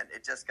man,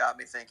 it just got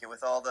me thinking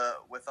with all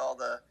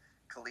the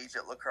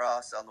collegiate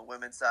lacrosse on the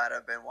women's side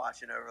I've been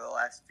watching over the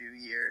last few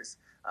years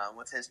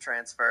with his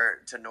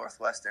transfer to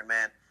Northwestern.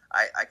 Man,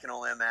 I can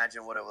only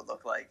imagine what it would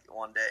look like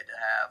one day to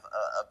have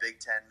a Big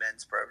Ten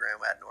men's program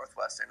at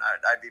Northwestern.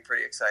 I'd be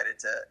pretty excited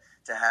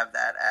to have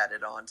that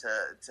added on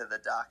to the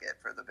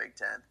docket for the Big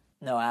Ten.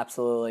 No,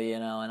 absolutely,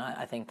 and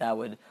I think that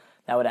would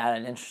add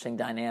an interesting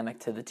dynamic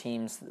to the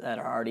teams that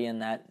are already in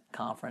that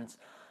conference.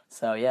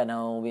 So,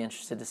 we'll be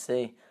interested to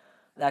see.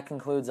 That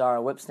concludes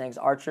our Whipsnakes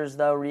Archers,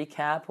 though,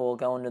 recap. We'll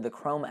go into the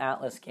Chrome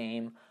Atlas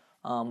game,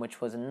 which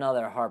was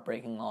another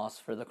heartbreaking loss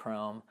for the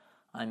Chrome.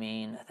 I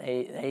mean,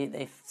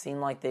 they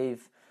seem like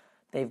they've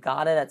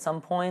got it at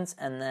some points,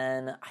 and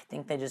then I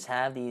think they just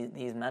have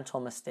these mental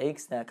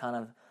mistakes that kind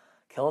of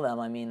kill them.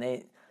 I mean,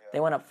 they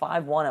went up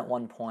 5-1 at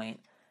one point,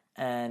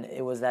 and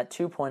it was that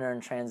 2-pointer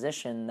in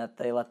transition that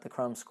they let the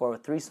Chrome score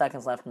with 3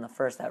 seconds left in the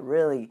first that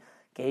really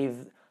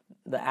gave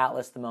the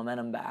Atlas the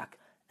momentum back.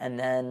 And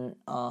then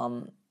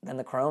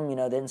the Chrome,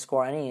 didn't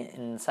score any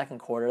in the second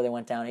quarter. They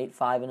went down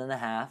 8-5 in the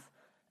half,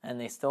 and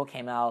they still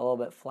came out a little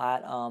bit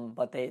flat.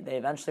 But they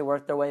eventually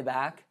worked their way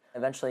back.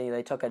 Eventually,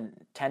 they took a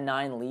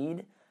 10-9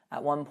 lead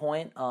at one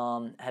point,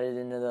 headed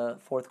into the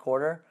fourth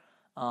quarter.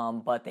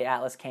 But the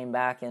Atlas came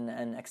back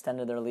and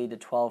extended their lead to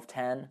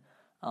 12-10.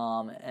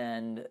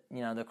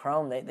 The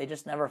Chrome, they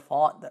just never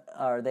fought,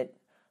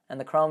 and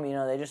the Chrome, they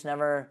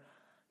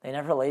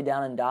never laid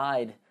down and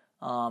died,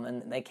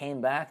 and they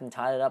came back and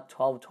tied it up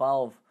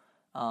 12-12,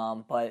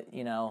 but,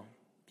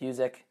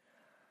 Busick,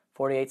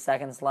 48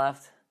 seconds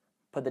left,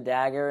 put the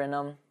dagger in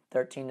them,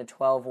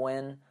 13-12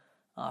 win,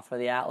 for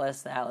the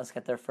Atlas. The Atlas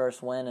get their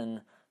first win,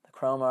 and the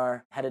Chrome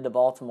are headed to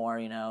Baltimore,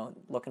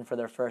 looking for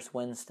their first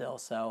win still,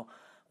 so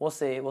we'll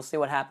see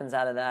what happens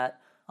out of that.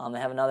 They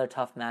have another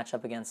tough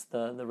matchup against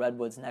the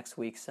Redwoods next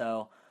week,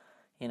 so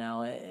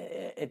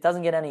it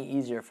doesn't get any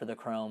easier for the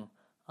Chrome.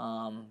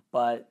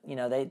 But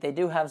they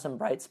do have some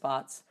bright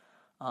spots.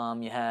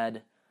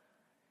 They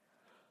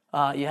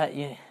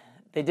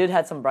did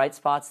have some bright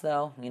spots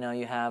though.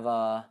 You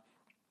have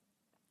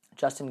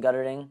Justin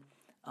Gutterding.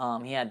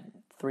 He had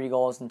 3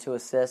 goals and 2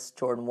 assists.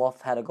 Jordan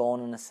Wolf had a goal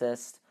and an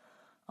assist.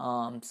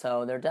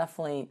 So they're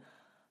definitely.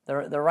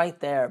 They're right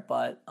there,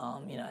 but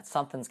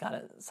something's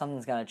got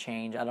to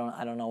change. I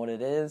don't know what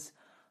it is.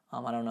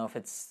 I don't know if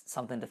it's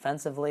something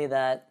defensively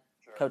that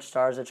Coach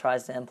Starza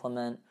tries to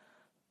implement,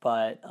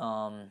 but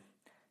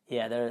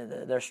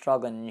they're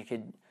struggling. You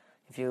could,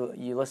 if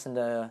you listen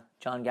to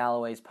John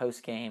Galloway's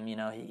post game,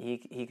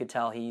 he could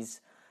tell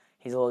he's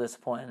a little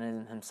disappointed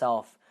in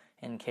himself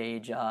in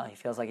cage. He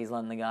feels like he's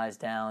letting the guys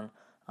down,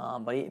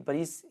 but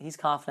he's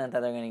confident that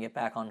they're going to get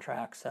back on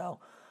track. So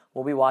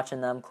we'll be watching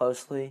them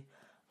closely.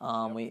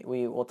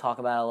 We'll talk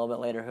about it a little bit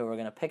later who we're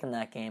going to pick in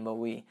that game, but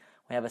we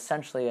have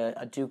essentially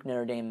a Duke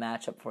Notre Dame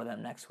matchup for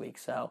them next week.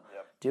 So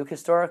Duke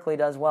historically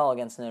does well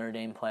against Notre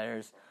Dame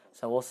players,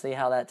 so we'll see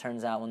how that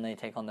turns out when they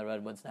take on the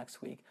Redwoods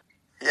next week.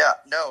 Yeah,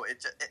 no,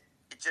 it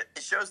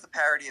shows the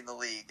parity in the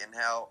league and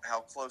how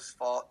close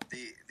fought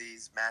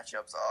these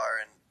matchups are,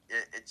 and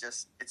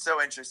it's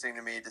so interesting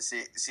to me to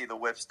see the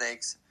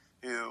Whipsnakes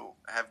who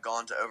have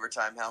gone to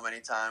overtime how many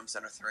times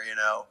and are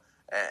 3-0,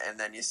 and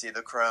then you see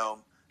the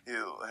Chrome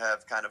who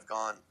have kind of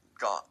gone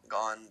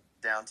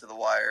down to the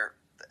wire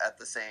at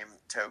the same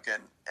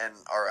token and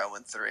are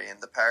 0-3,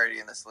 and the parity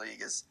in this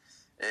league is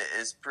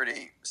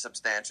pretty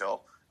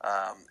substantial,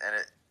 and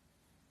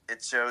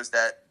it shows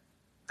that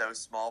those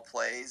small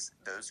plays,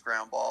 those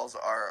ground balls,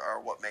 are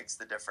what makes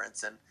the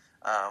difference, and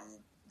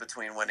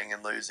between winning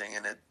and losing.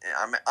 And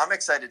I'm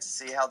excited to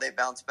see how they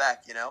bounce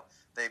back.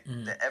 They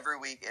every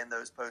week in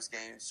those post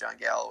games, John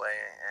Galloway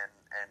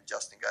and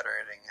Justin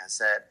Gutterding has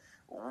said,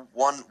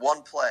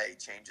 one play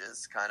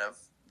changes kind of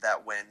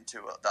that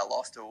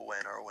loss to a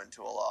win or a win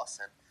to a loss.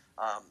 And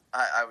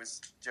I was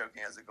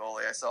joking as a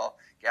goalie. I saw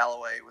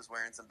Galloway was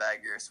wearing some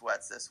baggier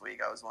sweats this week.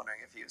 I was wondering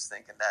if he was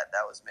thinking that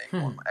was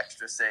maybe one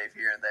extra save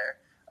here and there.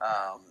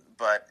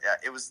 But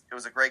it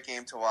was a great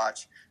game to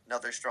watch.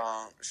 Another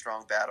strong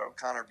battle.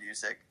 Connor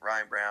Busick,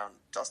 Ryan Brown,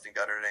 Justin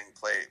Gutterding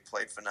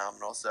played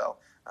phenomenal. So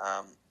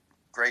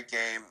great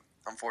game.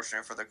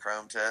 Unfortunate for the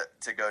Chrome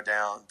to go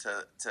down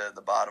to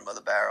the bottom of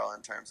the barrel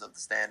in terms of the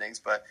standings,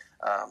 but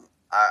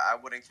I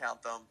wouldn't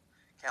count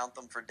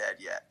them for dead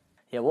yet.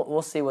 Yeah,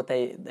 we'll see what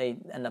they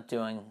end up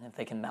doing if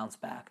they can bounce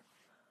back.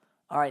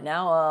 All right,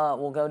 now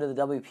we'll go to the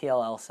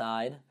WPLL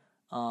side.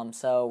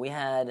 So we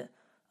had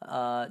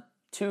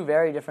 2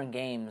 very different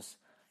games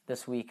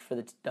this week for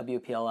the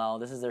WPLL.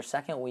 This is their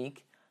second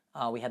week.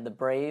 We had the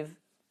Brave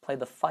play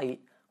the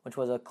Fight, which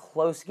was a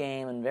close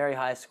game and very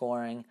high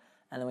scoring.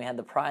 And then we had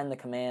the Pride and the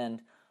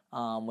Command,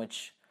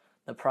 which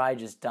the Pride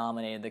just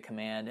dominated the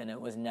Command, and it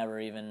was never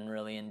even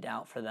really in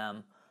doubt for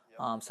them.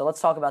 Yep. So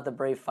let's talk about the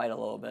Brave Fight a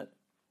little bit.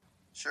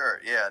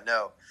 Sure, yeah,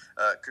 no.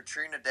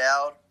 Katrina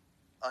Dowd,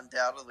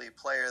 undoubtedly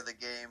player of the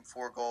game,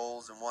 4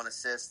 goals and 1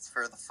 assist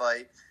for the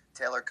Fight.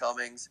 Taylor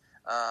Cummings,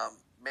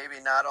 maybe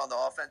not on the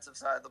offensive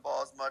side of the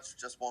ball as much,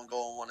 just 1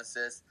 goal and 1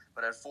 assist,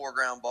 but had 4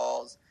 ground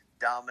balls,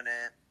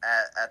 dominant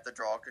at the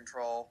draw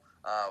control.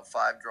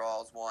 5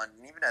 draws, 1,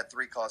 and even had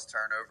 3 caused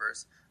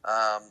turnovers.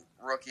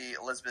 Rookie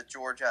Elizabeth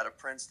George out of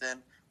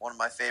Princeton, one of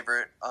my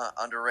favorite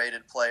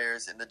underrated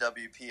players in the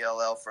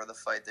WPLL for the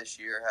Fight this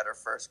year, had her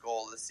first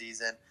goal of the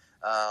season.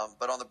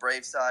 But on the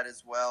Brave side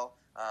as well,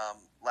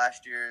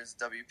 last year's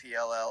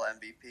WPLL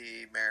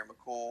MVP, Mary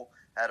McCool,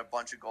 had a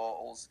bunch of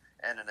goals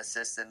and an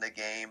assist in the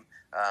game.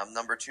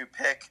 Number 2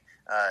 pick,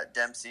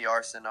 Dempsey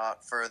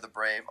Arsenault for the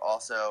Brave,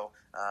 also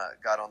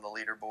got on the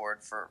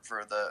leaderboard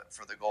for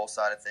the goal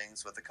side of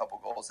things with a couple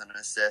goals and an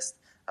assist.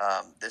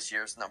 This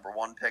year's number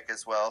 1 pick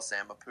as well,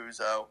 Sam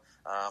Apuzzo,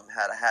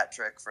 had a hat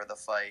trick for the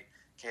Fight.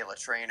 Kayla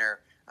Trainer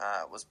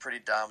was pretty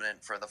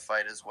dominant for the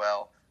Fight as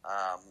well.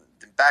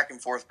 The back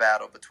and forth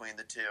battle between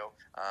the two,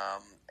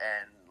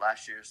 and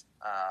last year's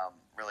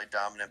really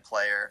dominant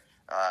player,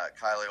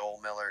 Kylie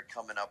Oldmiller,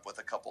 coming up with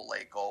a couple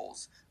late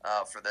goals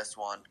for this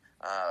one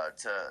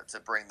to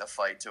bring the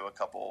Fight to a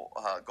couple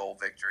goal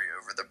victory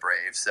over the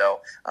Brave.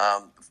 So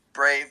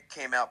Brave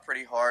came out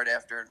pretty hard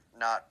after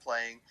not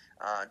playing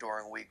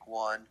during week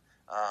 1,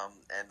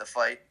 and the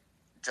Fight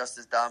just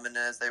as dominant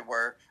as they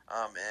were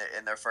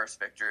in their first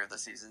victory of the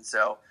season.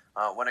 So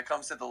when it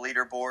comes to the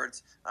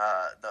leaderboards,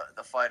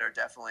 the Fight are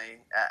definitely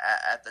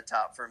at the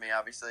top for me.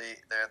 Obviously,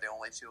 they're the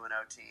only 2-0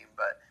 team,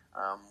 but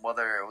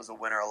whether it was a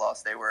win or a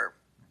loss, they were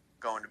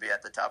going to be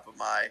at the top of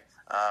my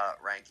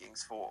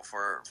rankings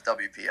for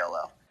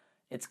WPLL.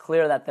 It's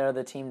clear that they're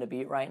the team to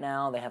beat right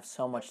now. They have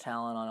so much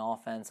talent on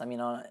offense. I mean,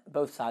 on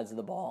both sides of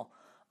the ball.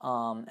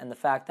 And the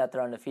fact that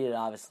they're undefeated,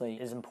 obviously,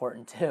 is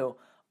important too.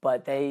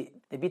 But they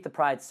beat the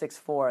Pride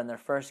 6-4 in their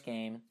first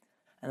game,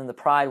 and then the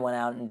Pride went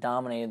out and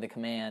dominated the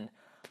Command.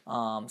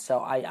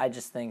 So I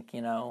just think,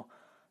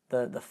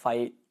 the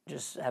Fight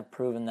just have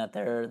proven that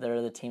they're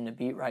the team to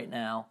beat right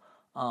now.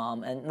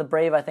 And the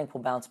Brave, I think,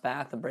 will bounce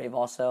back. The Brave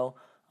also,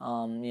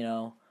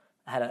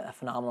 had a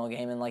phenomenal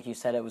game, and like you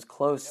said, it was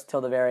close till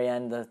the very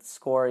end. The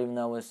score, even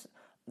though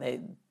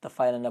the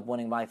Fight ended up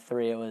winning by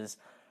 3, it was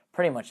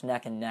pretty much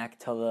neck and neck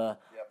till the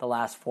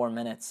last 4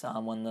 minutes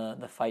when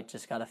the Fight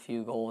just got a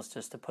few goals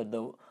just to put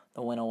the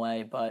win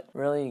away. But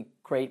really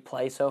great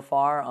play so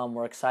far.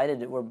 We're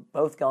excited. We're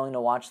both going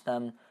to watch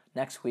them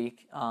next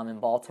week in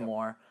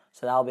Baltimore,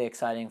 so that'll be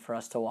exciting for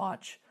us to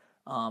watch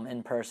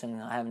in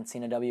person. I haven't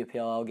seen a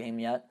WPLL game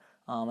yet,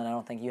 and I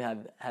don't think you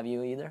have. Have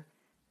you either?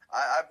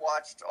 I've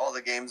watched all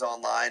the games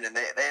online, and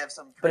they have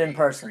some pretty... But in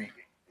person?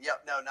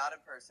 Yep, no, not in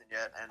person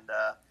yet. And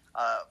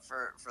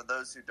for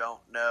those who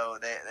don't know,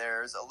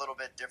 there's a little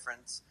bit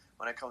difference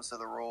when it comes to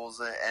the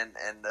rules and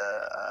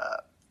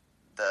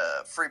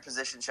the free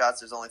position shots.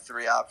 There's only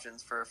 3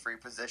 options for a free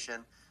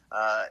position,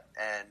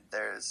 and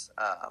there's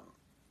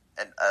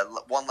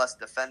one less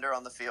defender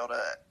on the field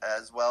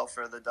as well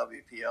for the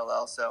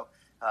WPLL. So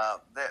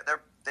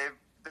they've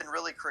been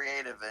really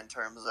creative in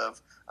terms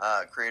of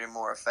creating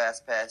more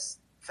fast-paced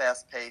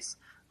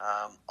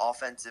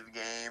offensive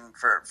game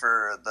for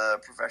the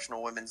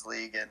Professional Women's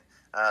League, and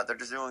they're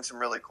just doing some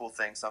really cool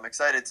things. So I'm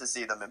excited to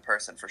see them in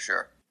person for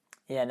sure.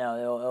 Yeah,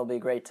 no, it'll be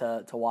great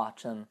to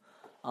watch them.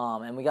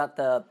 And we got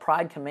the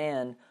Pride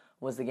Command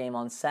was the game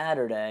on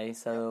Saturday.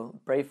 So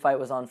Brave Fight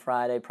was on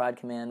Friday, Pride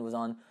Command was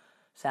on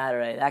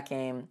Saturday. That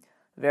game,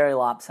 very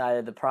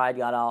lopsided. The Pride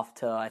got off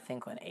to, I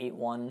think, an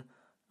 8-1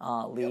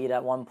 lead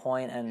at one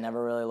point and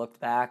never really looked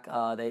back.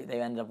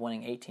 They ended up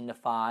winning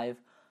 18-5.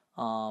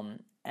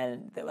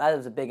 And that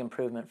was a big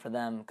improvement for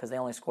them because they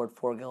only scored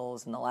 4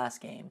 goals in the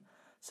last game.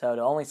 So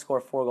to only score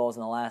 4 goals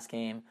in the last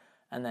game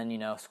and then,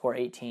 score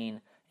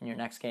 18 in your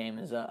next game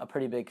is a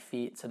pretty big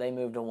feat. So they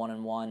moved to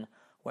 1-1,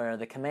 where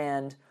the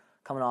Command,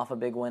 coming off a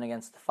big win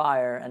against the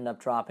Fire, ended up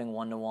dropping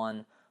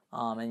 1-1.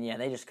 And yeah,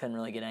 they just couldn't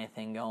really get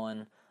anything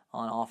going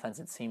on offense,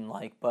 it seemed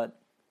like. But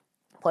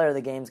player of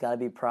the game's got to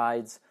be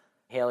Pride's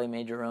Haley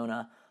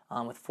Majorona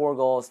with 4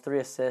 goals, 3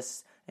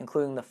 assists,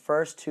 including the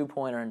first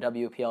 2-pointer in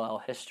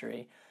WPLL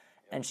history.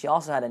 And she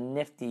also had a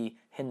nifty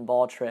hidden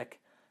ball trick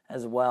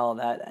as well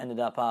that ended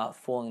up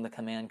fooling the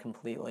Command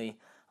completely.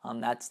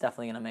 That's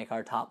definitely going to make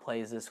our top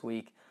plays this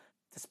week.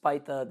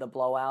 Despite the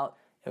blowout,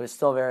 it was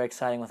still very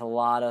exciting with a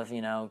lot of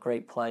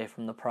great play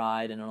from the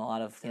Pride and a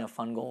lot of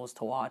fun goals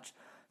to watch.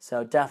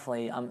 So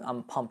definitely,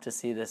 I'm pumped to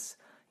see this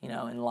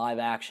in live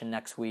action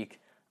next week.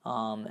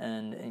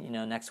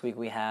 Next week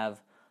we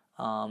have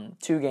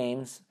 2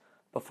 games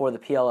before the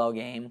PLL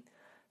game.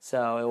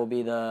 So it will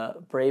be the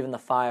Brave and the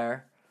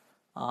Fire,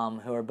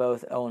 who are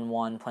both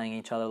 0-1 playing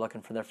each other,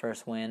 looking for their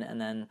first win, and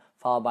then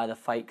followed by the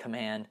Fight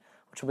Command,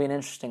 which will be an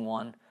interesting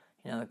one.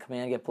 The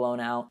Command get blown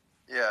out.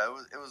 Yeah,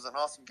 it was an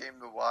awesome game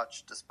to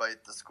watch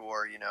despite the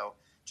score.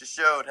 Just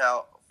showed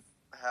how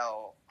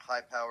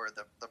high powered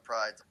the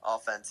Pride's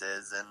offense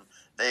is, and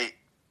they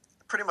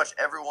pretty much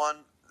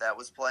everyone that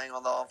was playing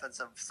on the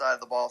offensive side of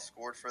the ball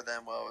scored for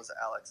them. Well, it was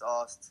Alex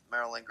Ost,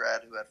 Maryland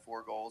grad, who had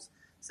 4 goals.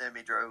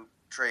 Sammy Drew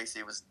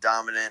Tracy was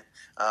dominant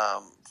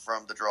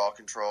from the draw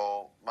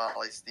control.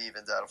 Molly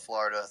Stevens out of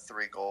Florida,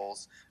 3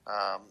 goals.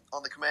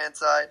 On the Command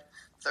side,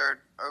 3rd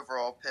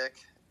overall pick,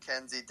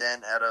 Kenzie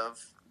Dent out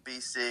of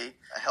BC,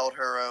 held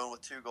her own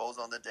with 2 goals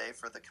on the day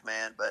for the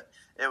Command, but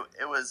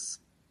there was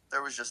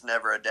just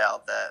never a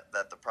doubt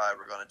that the Pride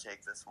were going to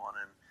take this one.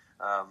 And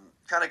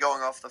kind of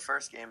going off the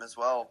first game as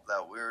well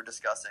that we were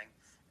discussing,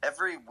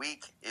 every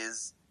week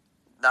is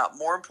not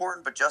more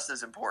important, but just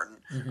as important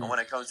when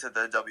it comes to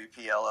the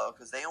WPLO,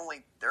 because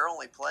they're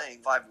only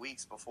playing 5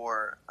 weeks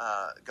before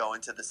going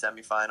to the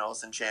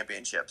semifinals and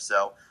championships.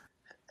 So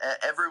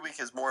every week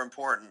is more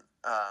important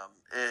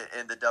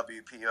in the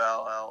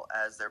WPLL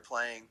as they're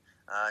playing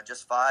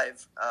just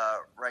 5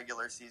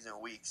 regular season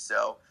weeks.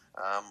 So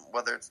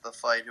whether it's the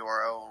Fight, who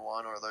are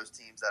 0-1, or those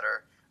teams that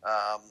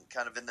are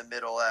kind of in the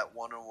middle at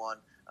 1-1,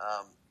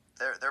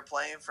 they're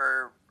playing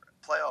for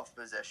playoff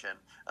position.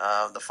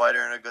 The Fight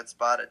are in a good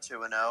spot at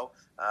 2-0,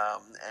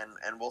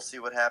 and we'll see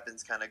what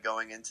happens kind of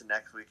going into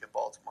next week in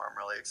Baltimore. I'm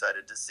really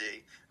excited to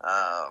see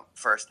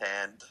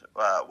firsthand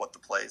what the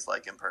play is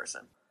like in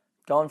person.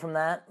 Going from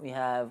that, we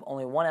have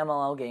only one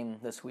MLL game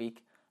this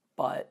week,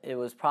 but it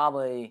was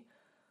probably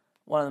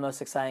one of the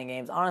most exciting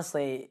games.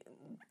 Honestly,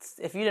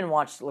 if you didn't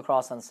watch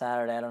lacrosse on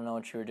Saturday, I don't know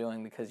what you were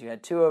doing, because you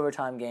had 2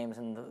 overtime games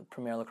in the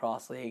Premier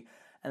Lacrosse League,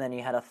 and then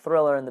you had a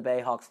thriller in the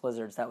Bayhawks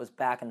Lizards that was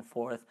back and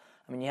forth.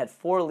 I mean, you had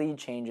 4 lead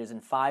changes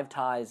and 5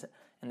 ties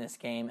in this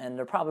game, and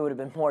there probably would have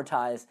been more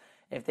ties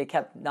if they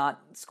kept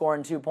not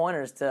scoring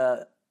 2-pointers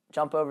to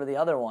jump over the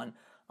other one.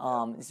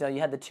 So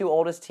you had the 2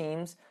 oldest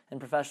teams in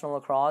professional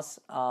lacrosse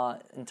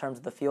in terms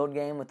of the field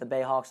game with the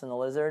Bayhawks and the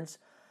Lizards.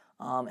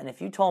 And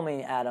if you told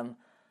me, Adam,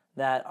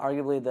 that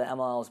arguably the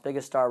MLL's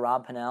biggest star,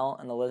 Rob Pennell,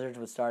 and the Lizards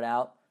would start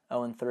out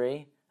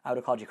 0-3, I would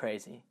have called you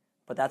crazy.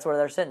 But that's where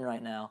they're sitting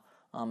right now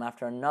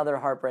after another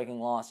heartbreaking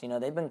loss.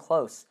 They've been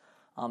close.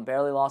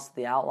 Barely lost to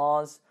the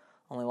Outlaws,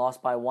 only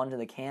lost by 1 to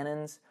the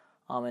Cannons,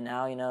 and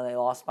now they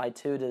lost by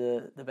 2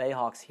 to the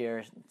Bayhawks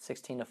here,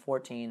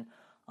 16-14.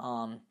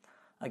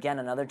 Again,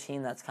 another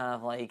team that's kind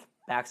of like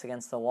backs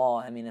against the wall.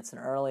 I mean, it's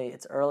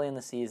early in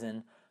the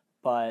season,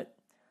 but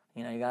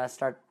you got to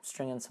start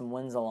stringing some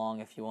wins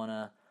along if you want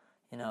to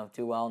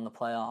do well in the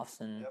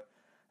playoffs and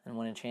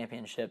win a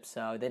championship.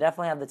 So they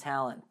definitely have the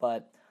talent,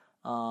 but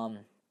I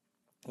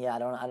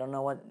don't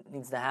know what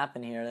needs to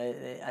happen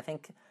here. I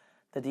think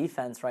the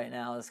defense right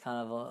now is kind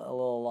of a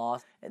little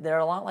lost. They're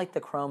a lot like the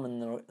Chrome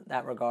in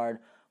that regard,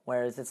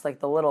 whereas it's like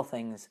the little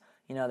things.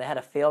 They had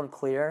a failed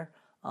clear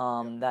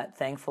that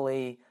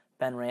thankfully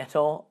Ben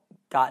Rantle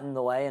got in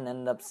the way and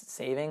ended up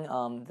saving.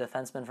 The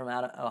defenseman from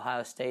out of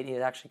Ohio State. He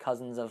was actually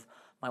cousins of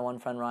my one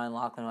friend Ryan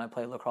Lachlan, who I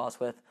played lacrosse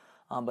with.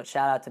 But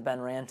shout out to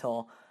Ben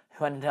Rantle,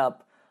 who ended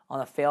up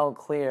on a failed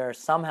clear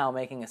somehow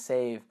making a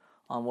save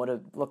on what it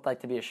looked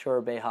like to be a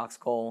sure Bayhawks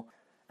goal.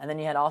 And then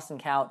you had Austin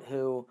Kaut,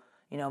 who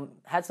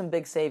had some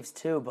big saves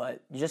too,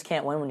 but you just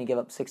can't win when you give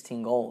up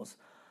 16 goals.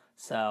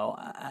 So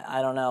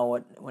I don't know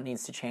what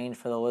needs to change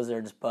for the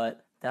Lizards,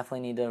 but definitely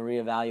need to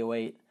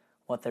reevaluate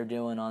what they're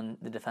doing on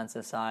the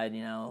defensive side,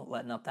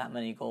 letting up that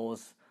many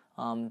goals.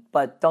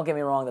 But don't get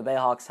me wrong, the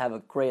Bayhawks have a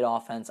great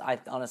offense. I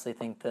honestly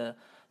think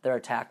their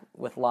attack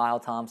with Lyle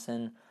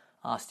Thompson,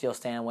 Steele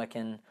Stanwyck,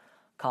 and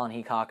Colin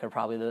Heacock are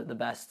probably the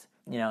best,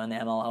 in the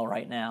MLL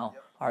right now,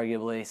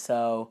 arguably.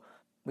 So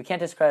we can't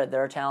discredit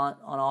their talent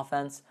on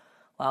offense.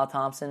 Lyle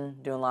Thompson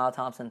doing Lyle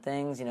Thompson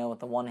things, with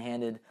the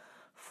one-handed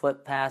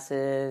flip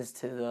passes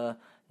to the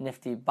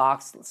nifty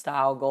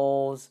box-style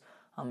goals.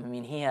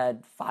 He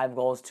had 5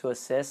 goals, 2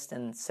 assists,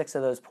 and 6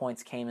 of those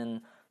points came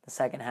in the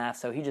second half,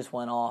 so he just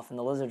went off, and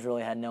the Lizards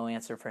really had no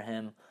answer for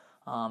him.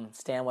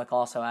 Stanwyck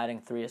also adding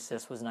 3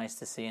 assists was nice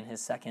to see in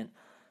his second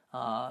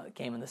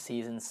game of the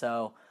season.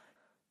 So,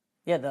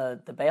 yeah,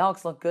 the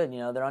Bayhawks look good.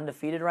 They're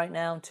undefeated right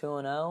now,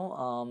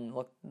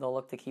 2-0. They'll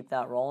look to keep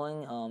that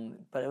rolling.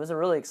 But it was a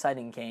really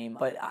exciting game.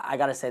 But I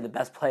got to say the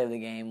best play of the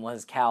game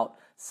was Kaut,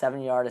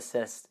 7-yard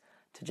assist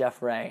to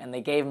Jeff Ray. And they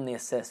gave him the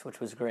assist,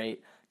 which was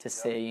great to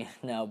see.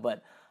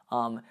 But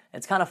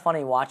it's kind of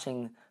funny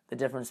watching the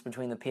difference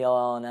between the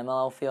PLL and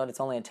MLL field. It's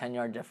only a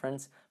 10-yard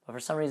difference. But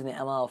for some reason, the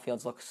MLL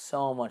fields look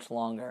so much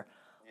longer.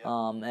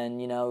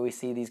 And we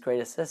see these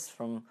great assists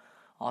from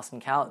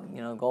Austin Kaut,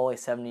 goalie,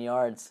 70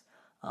 yards.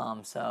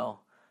 So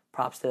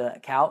props to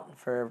Kaut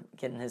for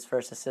getting his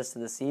first assist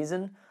of the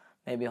season.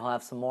 Maybe he'll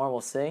have some more.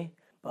 We'll see.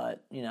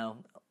 But,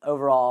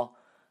 overall,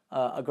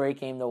 a great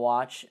game to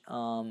watch.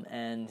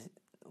 And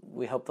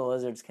we hope the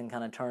Lizards can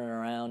kind of turn it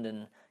around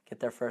and get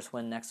their first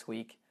win next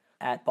week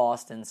at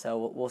Boston.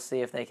 So we'll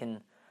see if they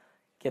can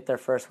get their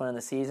first win of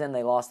the season.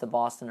 They lost to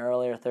Boston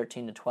earlier,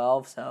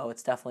 13-12, so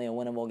it's definitely a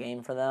winnable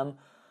game for them.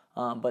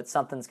 But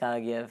something's got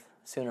to give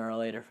sooner or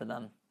later for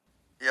them.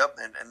 Yep,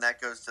 and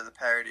that goes to the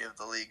parity of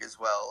the league as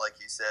well. Like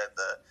you said,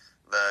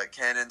 the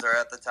Cannons are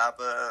at the top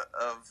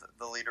of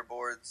the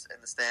leaderboards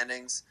in the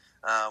standings,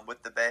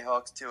 with the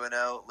Bayhawks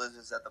 2-0,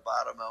 Lizards at the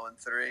bottom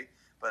 0-3,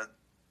 but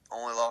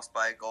only lost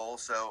by a goal,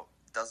 so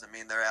doesn't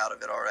mean they're out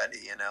of it already.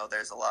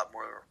 There's a lot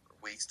more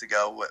weeks to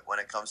go when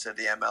it comes to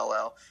the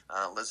MLL.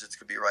 Lizards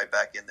could be right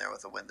back in there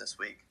with a win this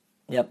week.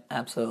 Yep,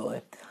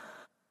 absolutely.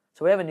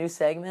 So we have a new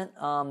segment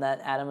that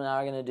Adam and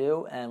I are going to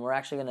do, and we're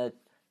actually going to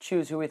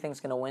choose who we think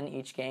is going to win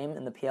each game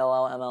in the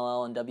PLL,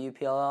 MLL, and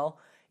WPLL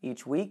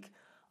each week.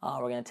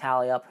 We're going to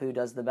tally up who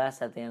does the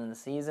best at the end of the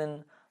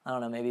season. I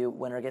don't know, maybe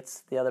winner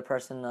gets the other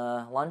person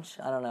lunch.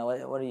 I don't know.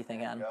 What do you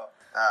think, Adam?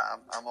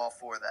 I'm all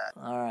for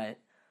that. All right.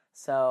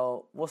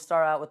 So we'll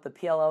start out with the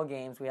PLL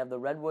games. We have the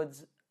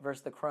Redwoods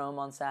versus the Chrome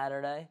on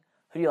Saturday.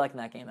 Who do you like in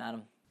that game,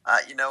 Adam?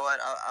 You know what?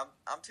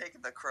 I'm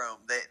taking the Chrome.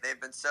 They've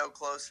been so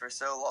close for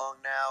so long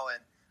now,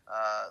 and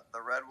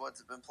the Redwoods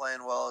have been playing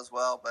well as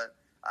well, but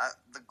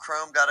the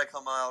Chrome got to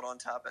come out on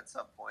top at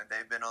some point.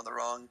 They've been on the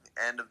wrong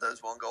end of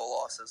those one-goal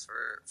losses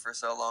for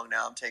so long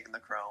now. I'm taking the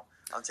Chrome.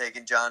 I'm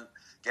taking John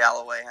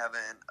Galloway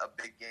having a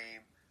big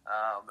game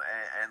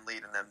and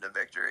leading them to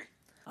victory.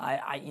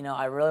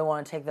 I really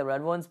want to take the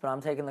Redwoods, but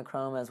I'm taking the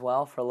Chrome as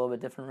well for a little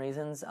bit different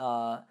reasons.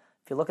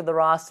 If you look at the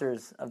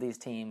rosters of these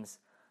teams,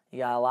 you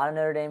got a lot of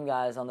Notre Dame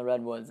guys on the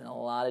Redwoods and a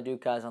lot of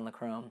Duke guys on the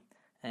Chrome.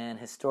 And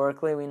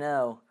historically, we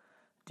know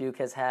Duke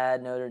has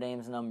had Notre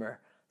Dame's number.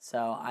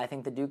 So I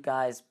think the Duke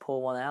guys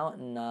pull one out,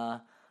 and I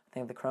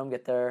think the Chrome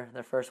get their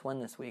first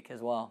win this week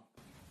as well.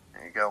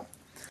 There you go.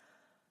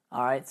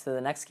 All right, so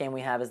the next game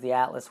we have is the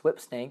Atlas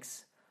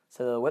Whipsnakes.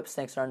 So the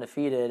Whipsnakes are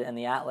undefeated, and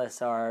the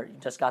Atlas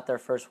just got their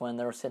first win.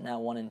 They were sitting at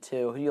 1-2.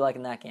 Who do you like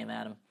in that game,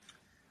 Adam?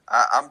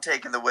 I'm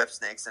taking the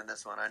Whipsnakes in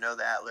this one. I know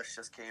the Atlas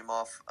just came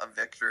off a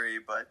victory,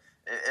 but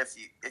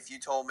if you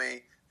told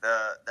me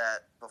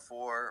that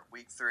before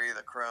week 3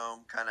 the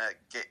Chrome kind of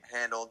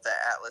handled the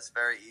Atlas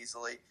very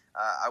easily,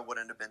 I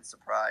wouldn't have been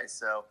surprised.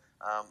 So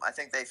I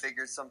think they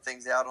figured some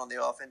things out on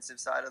the offensive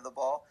side of the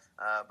ball,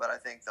 but I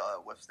think the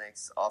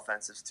Whipsnakes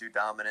offense is too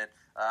dominant.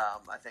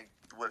 I think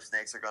the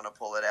Whipsnakes are going to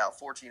pull it out.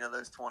 14 of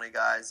those 20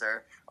 guys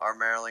are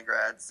Maryland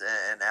grads,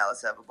 and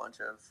Atlas have a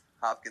bunch of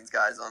Hopkins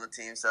guys on the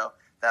team, so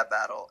that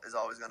battle is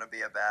always going to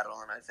be a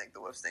battle, and I think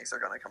the Whipsnakes are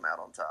going to come out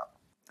on top.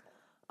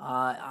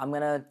 I'm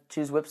going to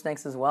choose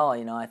Whipsnakes as well.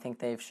 I think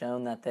they've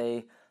shown that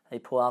they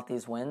pull out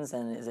these wins,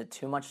 and is it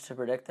too much to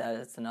predict that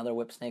it's another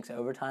Whipsnakes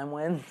overtime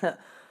win?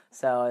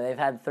 So they've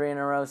had 3 in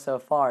a row so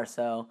far,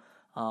 so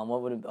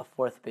what would a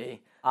fourth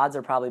be? Odds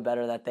are probably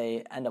better that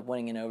they end up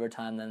winning in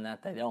overtime than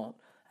that they don't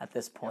at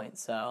this point.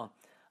 So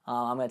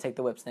I'm going to take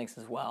the Whipsnakes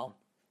as well.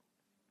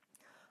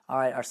 All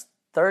right, our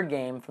third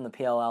game from the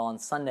PLL on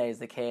Sunday is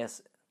the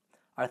Chaos.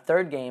 Our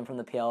third game from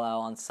the PLL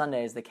on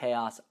Sunday is the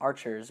Chaos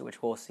Archers,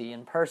 which we'll see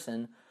in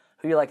person.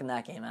 Who do you like in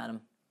that game,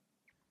 Adam?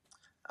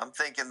 I'm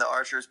thinking the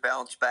Archers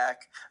bounce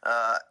back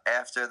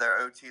after their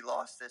OT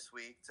loss this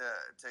week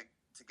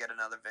to get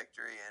another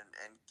victory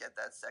and get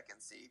that second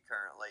seed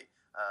currently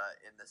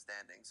in the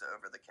standings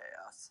over the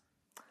Chaos.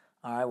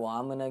 All right, well,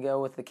 I'm going to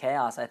go with the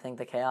Chaos. I think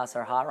the Chaos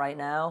are hot right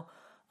now.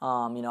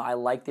 I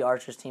like the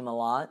Archers team a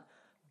lot,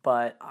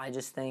 but I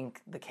just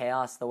think the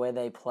Chaos, the way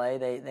they play,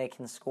 they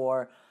can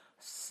score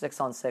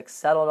 6-on-6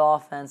 settled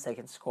offense. They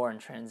can score in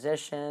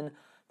transition.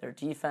 Their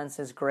defense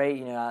is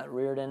great.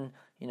 Reardon,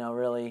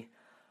 really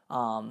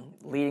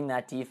leading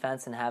that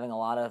defense and having a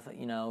lot of,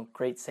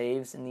 great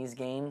saves in these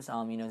games.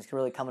 He's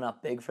really coming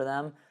up big for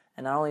them.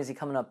 And not only is he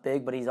coming up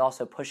big, but he's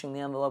also pushing the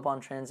envelope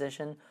on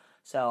transition.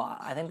 So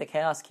I think the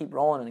Chaos keep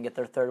rolling and get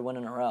their third win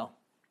in a row.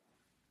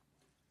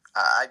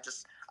 I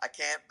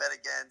can't bet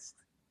against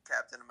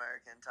Captain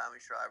America and Tommy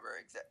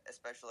Schreiber,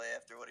 especially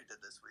after what he did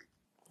this week.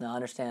 No,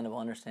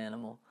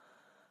 understandable.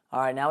 All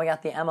right, now we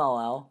got the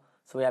MLL.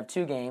 So we have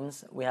 2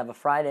 games. We have a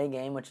Friday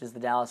game, which is the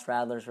Dallas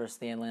Rattlers versus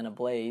the Atlanta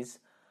Blaze.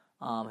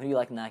 Who do you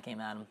like in that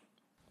game, Adam?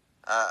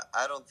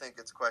 I don't think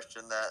it's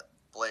questioned that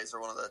Blaze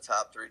are one of the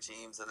top 3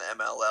 teams in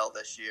the MLL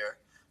this year.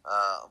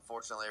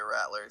 Unfortunately,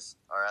 Rattlers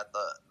are at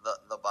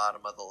the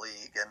bottom of the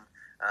league, and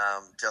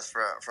just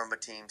from a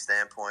team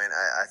standpoint,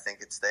 I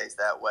think it stays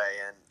that way,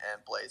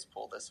 and Blaze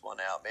pull this one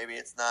out. Maybe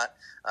it's not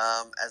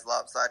as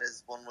lopsided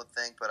as one would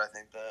think, but I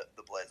think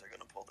the Blaze are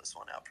going to pull this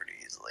one out pretty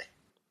easily.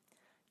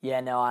 Yeah,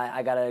 no,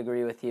 I got to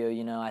agree with you.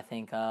 I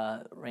think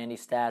Randy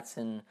Statz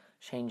and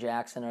Shane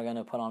Jackson are going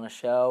to put on a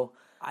show.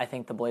 I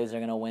think the Blaze are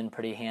going to win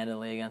pretty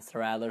handily against the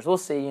Rattlers. We'll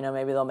see.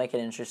 Maybe they'll make it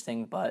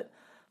interesting, but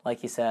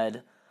like you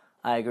said,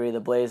 I agree. The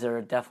Blaze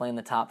are definitely in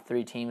the top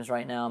 3 teams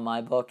right now in my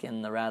book,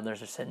 and the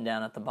Rattlers are sitting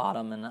down at the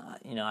bottom, and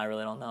I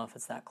really don't know if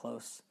it's that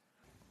close.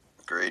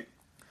 Agreed.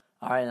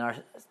 All right, and our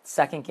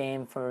second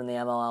game from the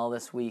MLL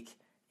this week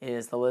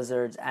is the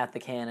Lizards at the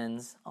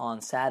Cannons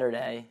on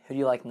Saturday. Who do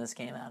you like in this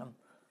game, Adam?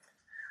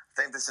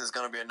 I think this is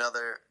going to be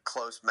another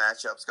close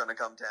matchup. It's going to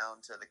come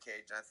down to the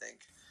cage. I think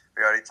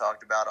we already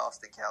talked about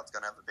Austin Coutts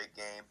going to have a big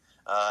game,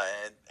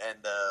 and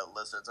the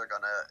Lizards are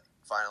going to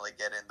finally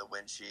get in the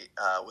win sheet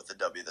with a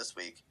W this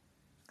week.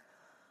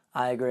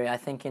 I agree. I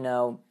think,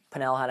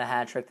 Pennell had a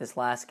hat trick this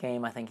last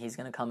game. I think he's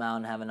going to come out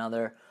and have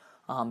another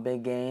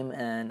big game,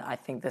 and I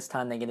think this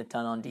time they get it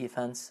done on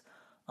defense.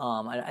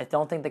 I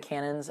don't think the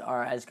Cannons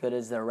are as good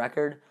as their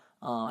record.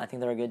 I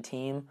think they're a good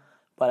team,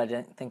 but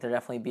I think they're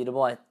definitely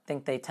beatable. I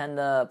think they tend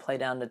to play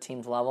down to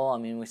teams' level. I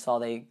mean, we saw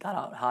they got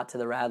out hot to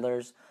the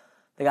Rattlers.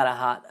 They got out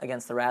hot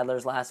against the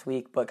Rattlers last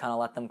week, but kind of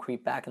let them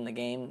creep back in the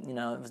game.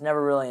 It was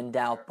never really in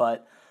doubt,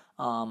 but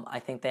I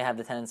think they have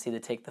the tendency to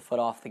take the foot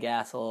off the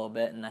gas a little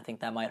bit, and I think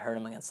that might hurt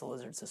them against the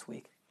Lizards this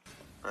week.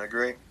 I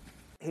agree.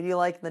 Who do you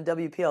like in the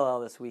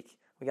WPLL this week?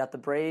 We got the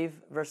Brave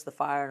versus the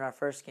Fire in our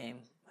first game.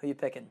 Who you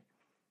picking?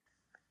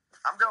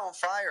 I'm going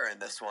Fire in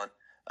this one.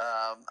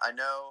 I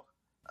know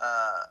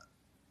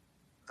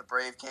the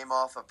Brave came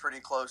off a pretty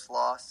close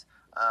loss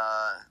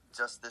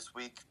just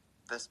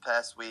this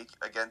past week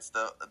against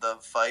the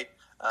Fight,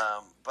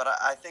 but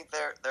I think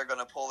they're going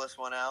to pull this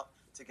one out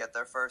to get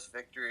their first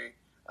victory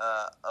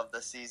of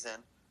the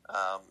season.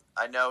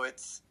 I know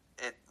it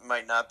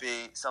might not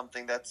be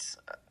something that's.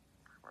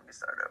 Let me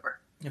start over.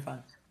 You're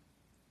fine.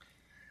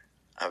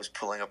 I was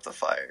pulling up the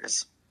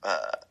Fire's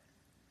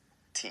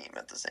team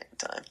at the same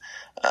time.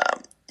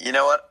 You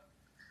know what?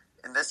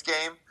 In this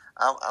game,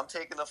 I'm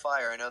taking the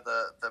Fire. I know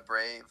the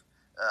Brave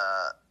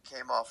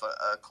came off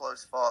a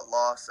close-fought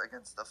loss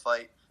against the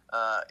Fight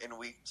in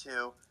week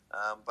 2,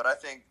 but I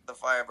think the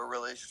Fire have a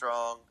really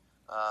strong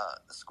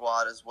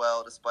squad as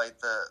well, despite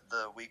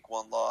the week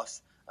 1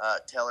 loss.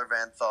 Taylor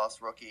Van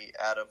Thoss, rookie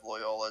out of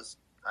Loyola's,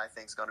 I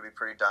think is going to be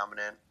pretty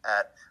dominant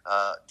at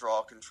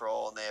draw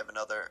control, and they have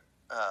another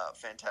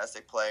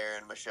fantastic player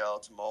in Michelle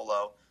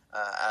Tomolo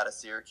out of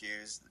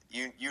Syracuse.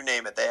 You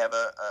name it, they have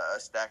a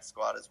stacked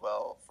squad as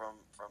well.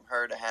 From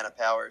her to Hannah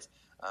Powers,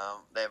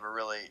 they have a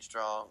really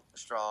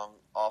strong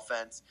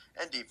offense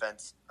and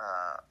defense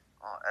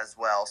as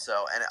well.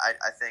 So, and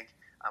I think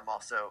I'm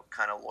also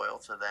kind of loyal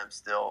to them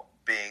still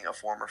being a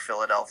former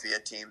Philadelphia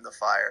team, the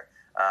Fire.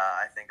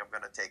 I think I'm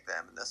going to take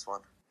them in this one.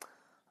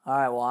 All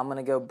right, well, I'm going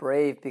to go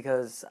Brave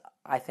because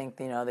I think,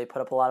 they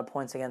put up a lot of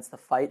points against the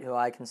Fight, who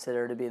I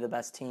consider to be the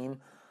best team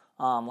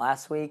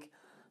last week.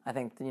 I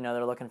think,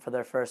 they're looking for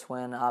their first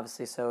win.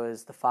 Obviously, so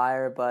is the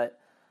Fire, but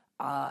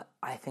I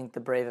think the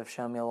Brave have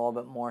shown me a little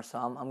bit more, so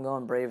I'm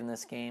going Brave in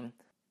this game.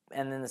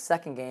 And then the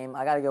second game,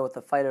 I got to go with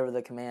the Fight over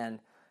the Command.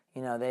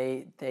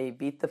 They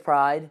beat the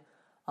Pride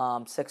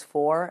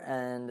 6-4,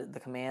 and the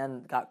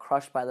Command got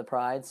crushed by the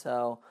Pride,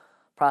 so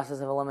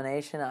process of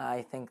elimination,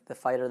 I think the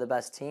Fight are the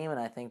best team, and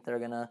I think they're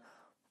going to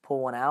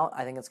pull one out.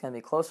 I think it's going to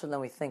be closer than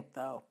we think,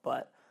 though,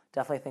 but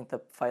definitely think the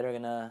Fight are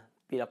going to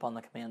beat up on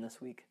the Command this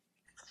week.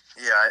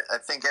 Yeah, I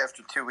think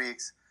after 2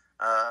 weeks,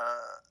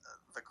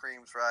 the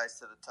Creams rose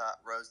to the top.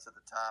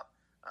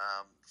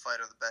 Fight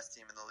are the best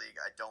team in the league.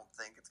 I don't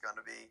think it's going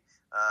to be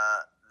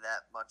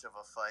that much of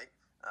a fight,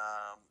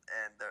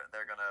 and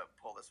they're going to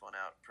pull this one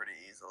out pretty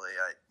easily.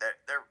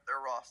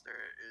 Their roster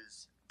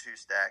is too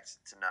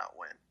stacked to not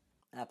win.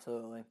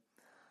 Absolutely.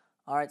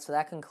 All right, so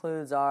that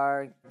concludes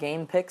our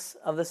game picks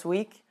of this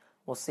week.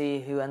 We'll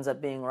see who ends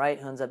up being right,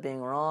 who ends up being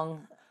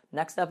wrong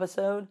next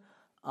episode.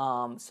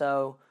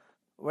 So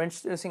we're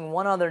introducing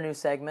one other new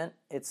segment.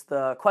 It's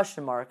the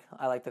question mark,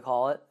 I like to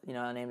call it,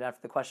 named after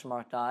the question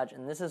mark dodge.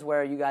 And this is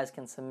where you guys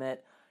can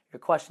submit your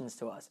questions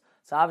to us.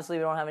 So obviously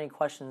we don't have any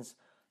questions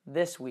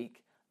this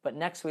week, but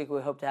next week we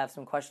hope to have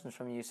some questions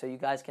from you. So you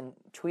guys can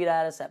tweet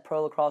at us at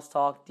Pro Lacrosse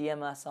Talk,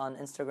 DM us on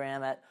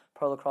Instagram at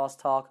Pro Lacrosse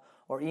Talk,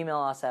 or email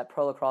us at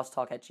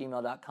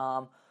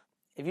prolacrossetalk@gmail.com.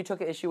 If you took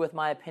an issue with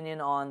my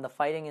opinion on the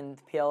fighting in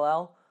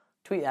PLL,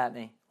 tweet at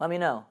me. Let me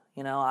know.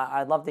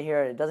 I'd love to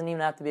hear it. It doesn't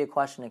even have to be a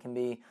question. It can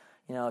be,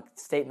 a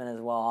statement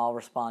as well. I'll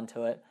respond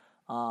to it.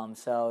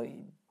 So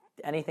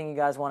anything you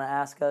guys want to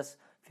ask us,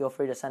 feel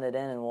free to send it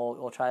in, and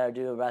we'll try to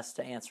do our best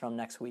to answer them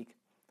next week.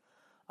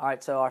 All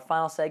right, so our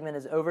final segment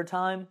is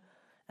Overtime,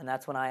 and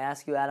that's when I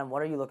ask you, Adam,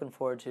 what are you looking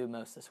forward to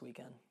most this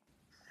weekend?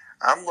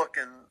 I'm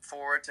looking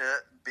forward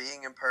to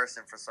being in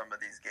person for some of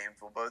these games.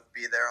 We'll both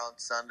be there on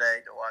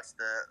Sunday to watch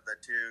the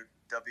two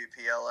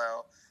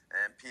WPLL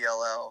and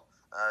PLL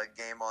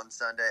game on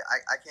Sunday.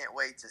 I can't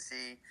wait to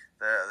see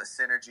the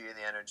synergy and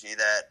the energy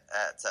that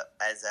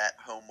as at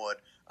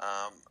Homewood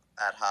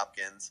at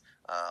Hopkins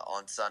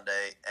on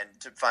Sunday, and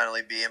to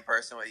finally be in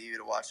person with you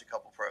to watch a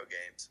couple pro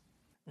games.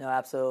 No,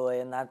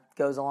 absolutely, and that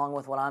goes along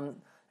with what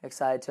I'm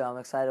excited to. I'm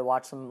excited to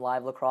watch some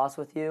live lacrosse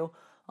with you.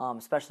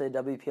 Especially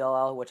the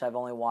WPLL, which I've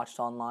only watched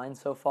online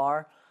so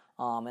far.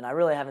 And I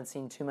really haven't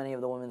seen too many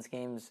of the women's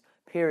games,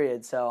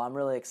 period. So I'm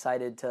really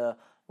excited to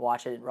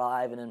watch it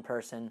live and in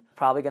person.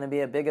 Probably going to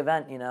be a big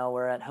event.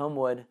 We're at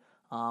Homewood,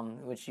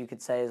 which you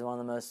could say is one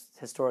of the most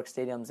historic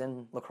stadiums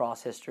in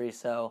lacrosse history.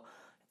 So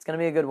it's going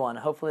to be a good one.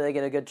 Hopefully they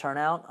get a good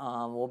turnout.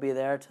 We'll be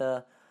there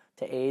to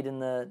aid in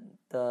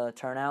the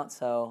turnout.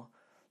 So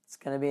it's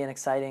going to be an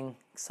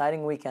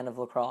exciting weekend of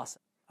lacrosse.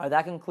 All right,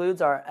 that concludes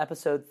our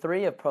episode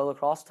 3 of Pro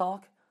Lacrosse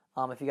Talk.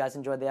 If you guys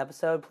enjoyed the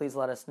episode, please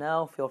let us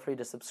know. Feel free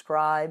to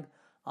subscribe.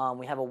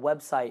 We have a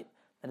website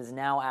that is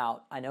now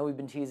out. I know we've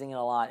been teasing it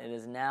a lot. It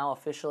is now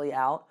officially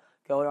out.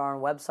 Go to our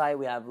website.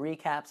 We have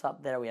recaps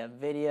up there. We have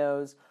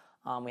videos.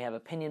 We have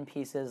opinion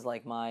pieces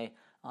like my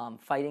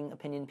fighting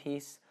opinion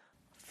piece.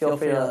 Feel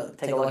free to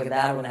take a look at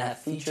that. We're going to have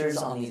features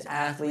on these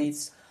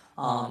athletes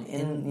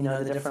in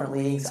the different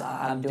leagues.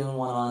 I'm doing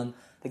one on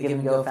the Give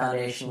and Go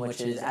Foundation,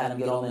 which is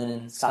Adam Gittleman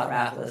and Scott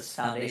Ratcliffe's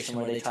foundation,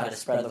 where they try to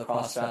spread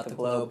lacrosse throughout the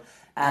globe.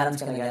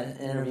 Adam's going to get an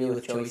interview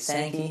with Joey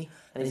Sankey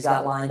that he's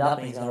got lined up,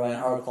 and he's going to write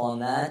an article on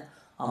that.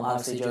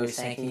 Obviously, Joey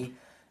Sankey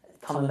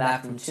coming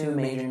back from 2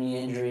 major knee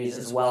injuries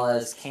as well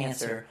as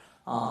cancer,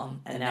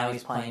 and now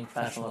he's playing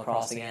professional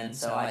lacrosse again.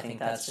 So I think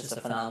that's just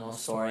a phenomenal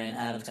story, and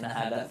Adam's going to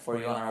have that for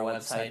you on our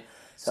website.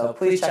 So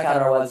please check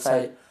out our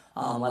website.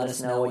 Let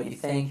us know what you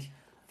think.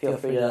 Feel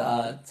free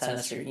to send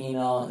us your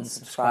email and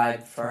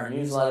subscribe for our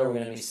newsletter. We're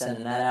going to be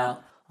sending that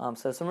out.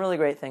 So some really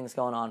great things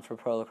going on for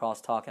Pro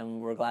Lacrosse Talk, and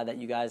we're glad that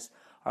you guys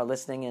are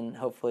listening and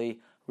hopefully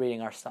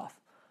reading our stuff.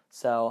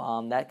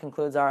 So that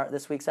concludes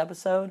this week's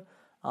episode.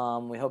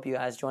 We hope you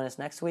guys join us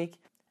next week.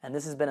 And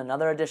this has been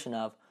another edition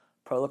of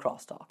Pro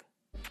Lacrosse Talk.